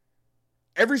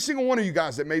 Every single one of you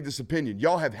guys that made this opinion,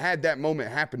 y'all have had that moment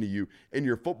happen to you in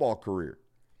your football career.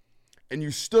 And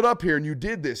you stood up here and you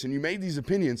did this and you made these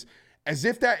opinions as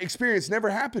if that experience never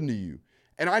happened to you.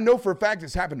 And I know for a fact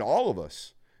it's happened to all of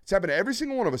us. It's happened to every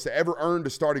single one of us that ever earned a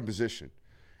starting position.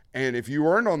 And if you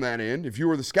earned on that end, if you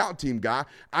were the scout team guy,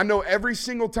 I know every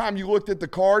single time you looked at the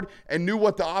card and knew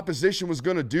what the opposition was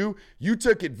going to do, you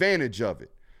took advantage of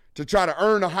it to try to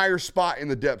earn a higher spot in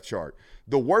the depth chart.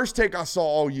 The worst take I saw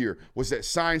all year was that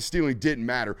sign stealing didn't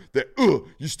matter, that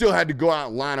you still had to go out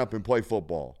and line up and play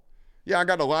football. Yeah, I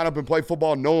got to line up and play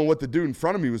football knowing what the dude in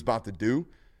front of me was about to do.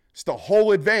 It's the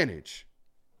whole advantage.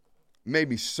 Made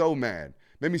me so mad.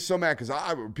 Made me so mad because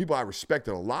people I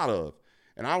respected a lot of.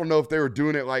 And I don't know if they were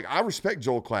doing it like, I respect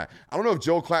Joel Klatt. I don't know if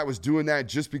Joel Klatt was doing that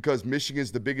just because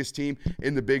Michigan's the biggest team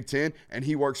in the Big Ten and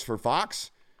he works for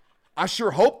Fox. I sure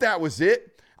hope that was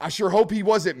it. I sure hope he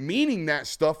wasn't meaning that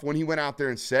stuff when he went out there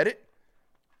and said it.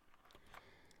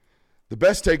 The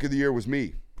best take of the year was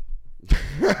me.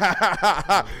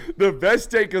 The best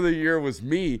take of the year was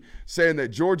me saying that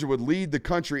Georgia would lead the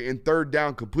country in third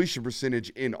down completion percentage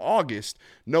in August,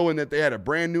 knowing that they had a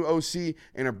brand new OC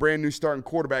and a brand new starting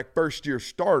quarterback, first-year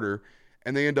starter,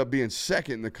 and they end up being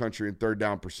second in the country in third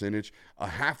down percentage, a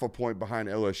half a point behind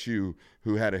LSU,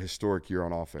 who had a historic year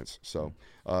on offense. So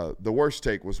the worst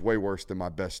take was way worse than my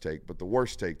best take, but the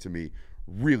worst take to me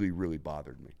really, really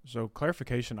bothered me. So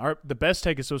clarification, the best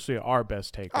take is supposed to be our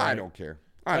best take, right? I don't care.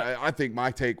 I think my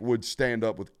take would stand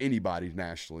up with anybody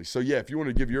nationally. So, yeah, if you want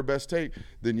to give your best take,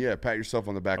 then, yeah, pat yourself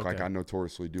on the back like I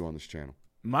notoriously do on this channel.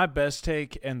 My best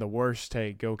take and the worst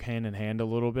take go hand in hand a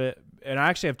little bit. And I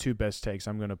actually have two best takes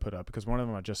I'm going to put up because one of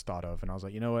them I just thought of, and I was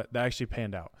like, you know what, that actually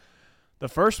panned out. The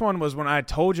first one was when I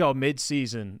told y'all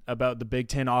mid-season about the Big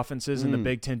Ten offenses and the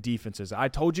Big Ten defenses. I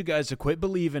told you guys to quit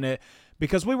believing it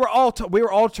because we were all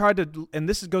trying to, and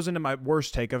this goes into my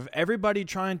worst take of everybody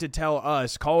trying to tell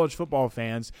us college football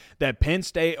fans that Penn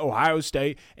State, Ohio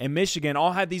State, and Michigan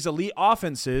all had these elite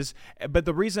offenses, but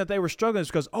the reason that they were struggling is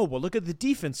because, look at the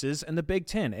defenses in the Big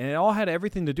Ten, and it all had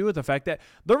everything to do with the fact that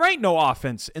there ain't no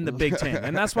offense in the Big Ten,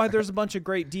 and that's why there's a bunch of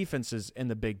great defenses in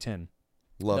the Big Ten.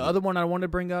 The other one I wanted to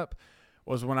bring up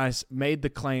was when I made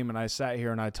the claim and I sat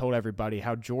here and I told everybody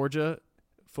how Georgia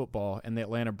football and the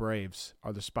Atlanta Braves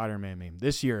are the Spider-Man meme.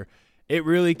 This year, it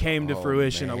really came to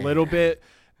fruition a little bit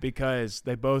because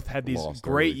they both had these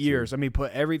great years. I mean,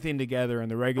 put everything together in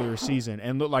the regular season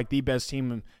and looked like the best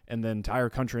team in the entire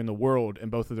country in the world in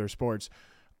both of their sports,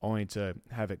 only to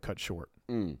have it cut short.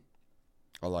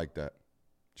 I like that.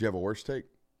 Do you have a worst take?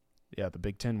 Yeah, the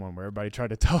Big Ten one where everybody tried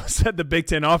to tell us that the Big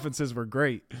Ten offenses were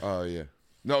great. Oh, yeah.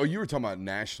 No, you were talking about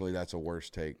nationally. That's a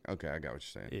worst take. Okay, I got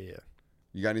what you're saying. Yeah.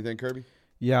 You got anything, Kirby?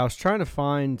 Yeah, I was trying to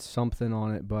find something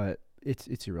on it, but it's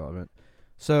irrelevant.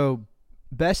 So,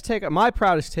 best take, my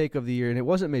proudest take of the year, and it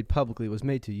wasn't made publicly, it was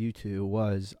made to you two,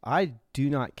 was I do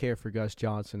not care for Gus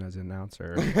Johnson as an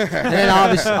announcer. And then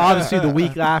obviously the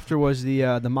week after was the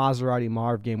Maserati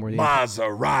Marv game where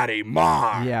Maserati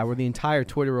Marv. Yeah, where the entire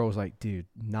Twitter row was like, dude,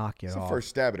 knock it off. That's the first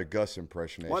stab at a Gus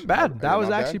impersonation. Wasn't bad. That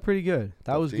was actually pretty good.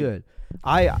 That was good.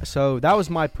 So that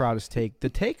was my proudest take. The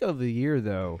take of the year,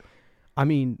 though, I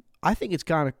mean, I think it's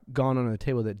kind of gone on the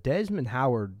table that Desmond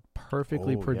Howard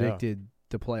perfectly predicted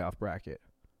the playoff bracket.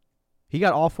 He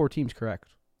got all 4 teams correct.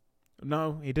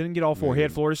 No, he didn't get all 4. He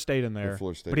had Florida State in there,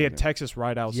 but he had Texas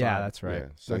right outside. Yeah, that's right. Yeah,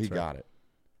 so he got it.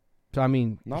 So, I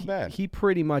mean, not bad. He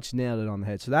pretty much nailed it on the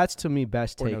head. So that's, to me,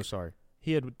 best take. No, sorry.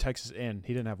 He had Texas in.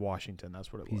 He didn't have Washington.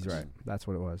 That's what it was. He's right. That's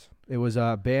what it was. It was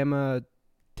Bama,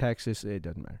 Texas. It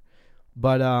doesn't matter.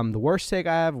 But the worst take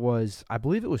I have was, I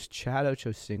believe it was Chad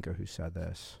Ochocinco who said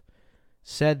this.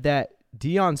 Said that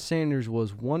Deion Sanders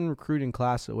was one recruiting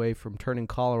class away from turning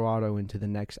Colorado into the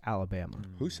next Alabama.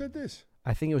 Who said this?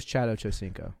 I think it was Chad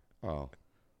Ochocinco. Oh,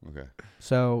 okay.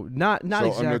 So not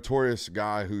exactly. A notorious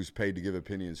guy who's paid to give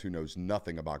opinions who knows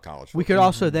nothing about college football. We could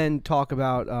also then talk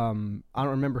about, I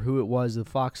don't remember who it was, the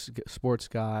Fox Sports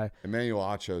guy. Emmanuel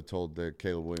Acho told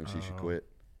Caleb Williams he should quit.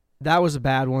 That was a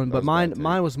bad one, but mine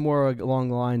was more along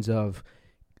the lines of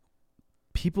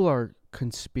people are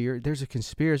there's a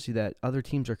conspiracy that other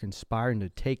teams are conspiring to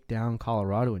take down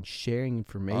Colorado and sharing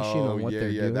information on what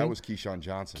they're doing. Yeah, that was Keyshawn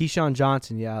Johnson. Keyshawn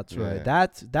Johnson, yeah, that's right.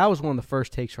 That was one of the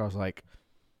first takes where I was like,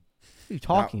 what are you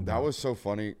talking about? That was so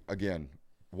funny. Again,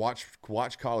 watch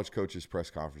college coaches' press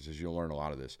conferences. You'll learn a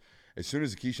lot of this. As soon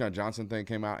as the Keyshawn Johnson thing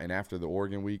came out and after the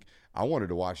Oregon week, I wanted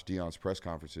to watch Deion's press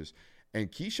conferences. And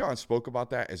Keyshawn spoke about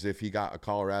that as if he got a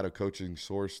Colorado coaching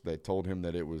source that told him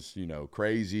that it was,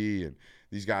 crazy and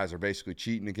these guys are basically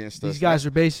cheating against us. These guys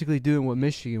are basically doing what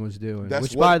Michigan was doing,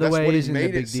 which, by the way, isn't a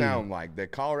big deal. Made it sound like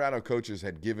that Colorado coaches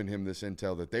had given him this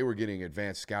intel that they were getting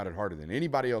advanced scouted harder than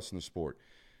anybody else in the sport.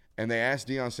 And they asked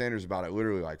Deion Sanders about it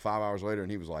literally like 5 hours later,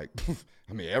 and he was like,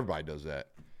 I mean, everybody does that.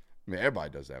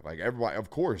 Like, everybody, of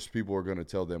course, people are going to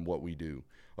tell them what we do.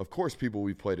 Of course, people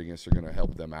we've played against are going to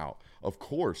help them out. Of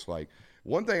course, like,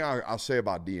 one thing I'll say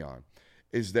about Deion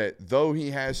is that though he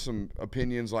has some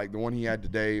opinions like the one he had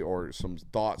today or some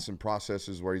thoughts and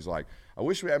processes where he's like, I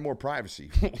wish we had more privacy.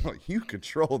 You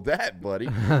control that, buddy.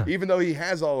 Even though he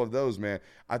has all of those, man,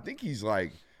 I think he's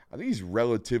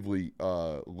relatively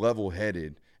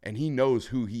level-headed. And he knows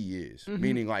who he is,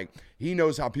 meaning like he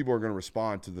knows how people are going to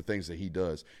respond to the things that he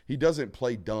does. He doesn't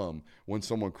play dumb when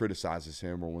someone criticizes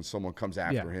him or when someone comes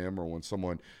after him or when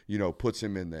someone, puts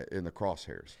him in the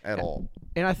crosshairs at all.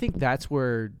 And I think that's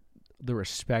where the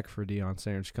respect for Deion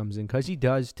Sanders comes in because he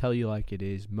does tell you like it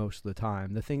is most of the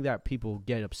time. The thing that people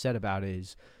get upset about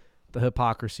is the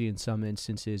hypocrisy in some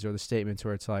instances or the statements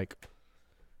where it's like,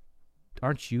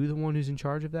 aren't you the one who's in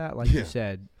charge of that? Like you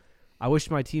said. I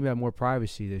wish my team had more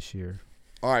privacy this year.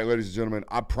 All right, ladies and gentlemen,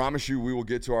 I promise you we will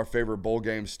get to our favorite bowl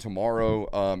games tomorrow.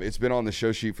 It's been on the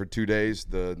show sheet for 2 days.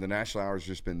 The National Hour has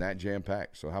just been that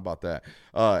jam-packed, so how about that?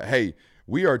 Hey,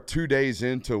 we are 2 days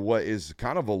into what is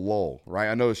kind of a lull, right?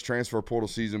 I know it's transfer portal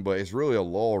season, but it's really a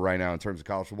lull right now in terms of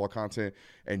college football content,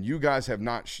 and you guys have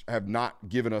not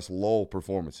given us lull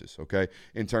performances, okay,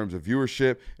 in terms of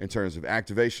viewership, in terms of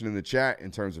activation in the chat,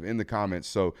 in terms of in the comments.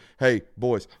 So, hey,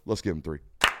 boys, let's give them 3.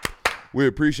 We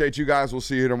appreciate you guys. We'll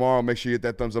see you tomorrow. Make sure you hit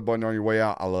that thumbs up button on your way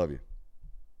out. I love you.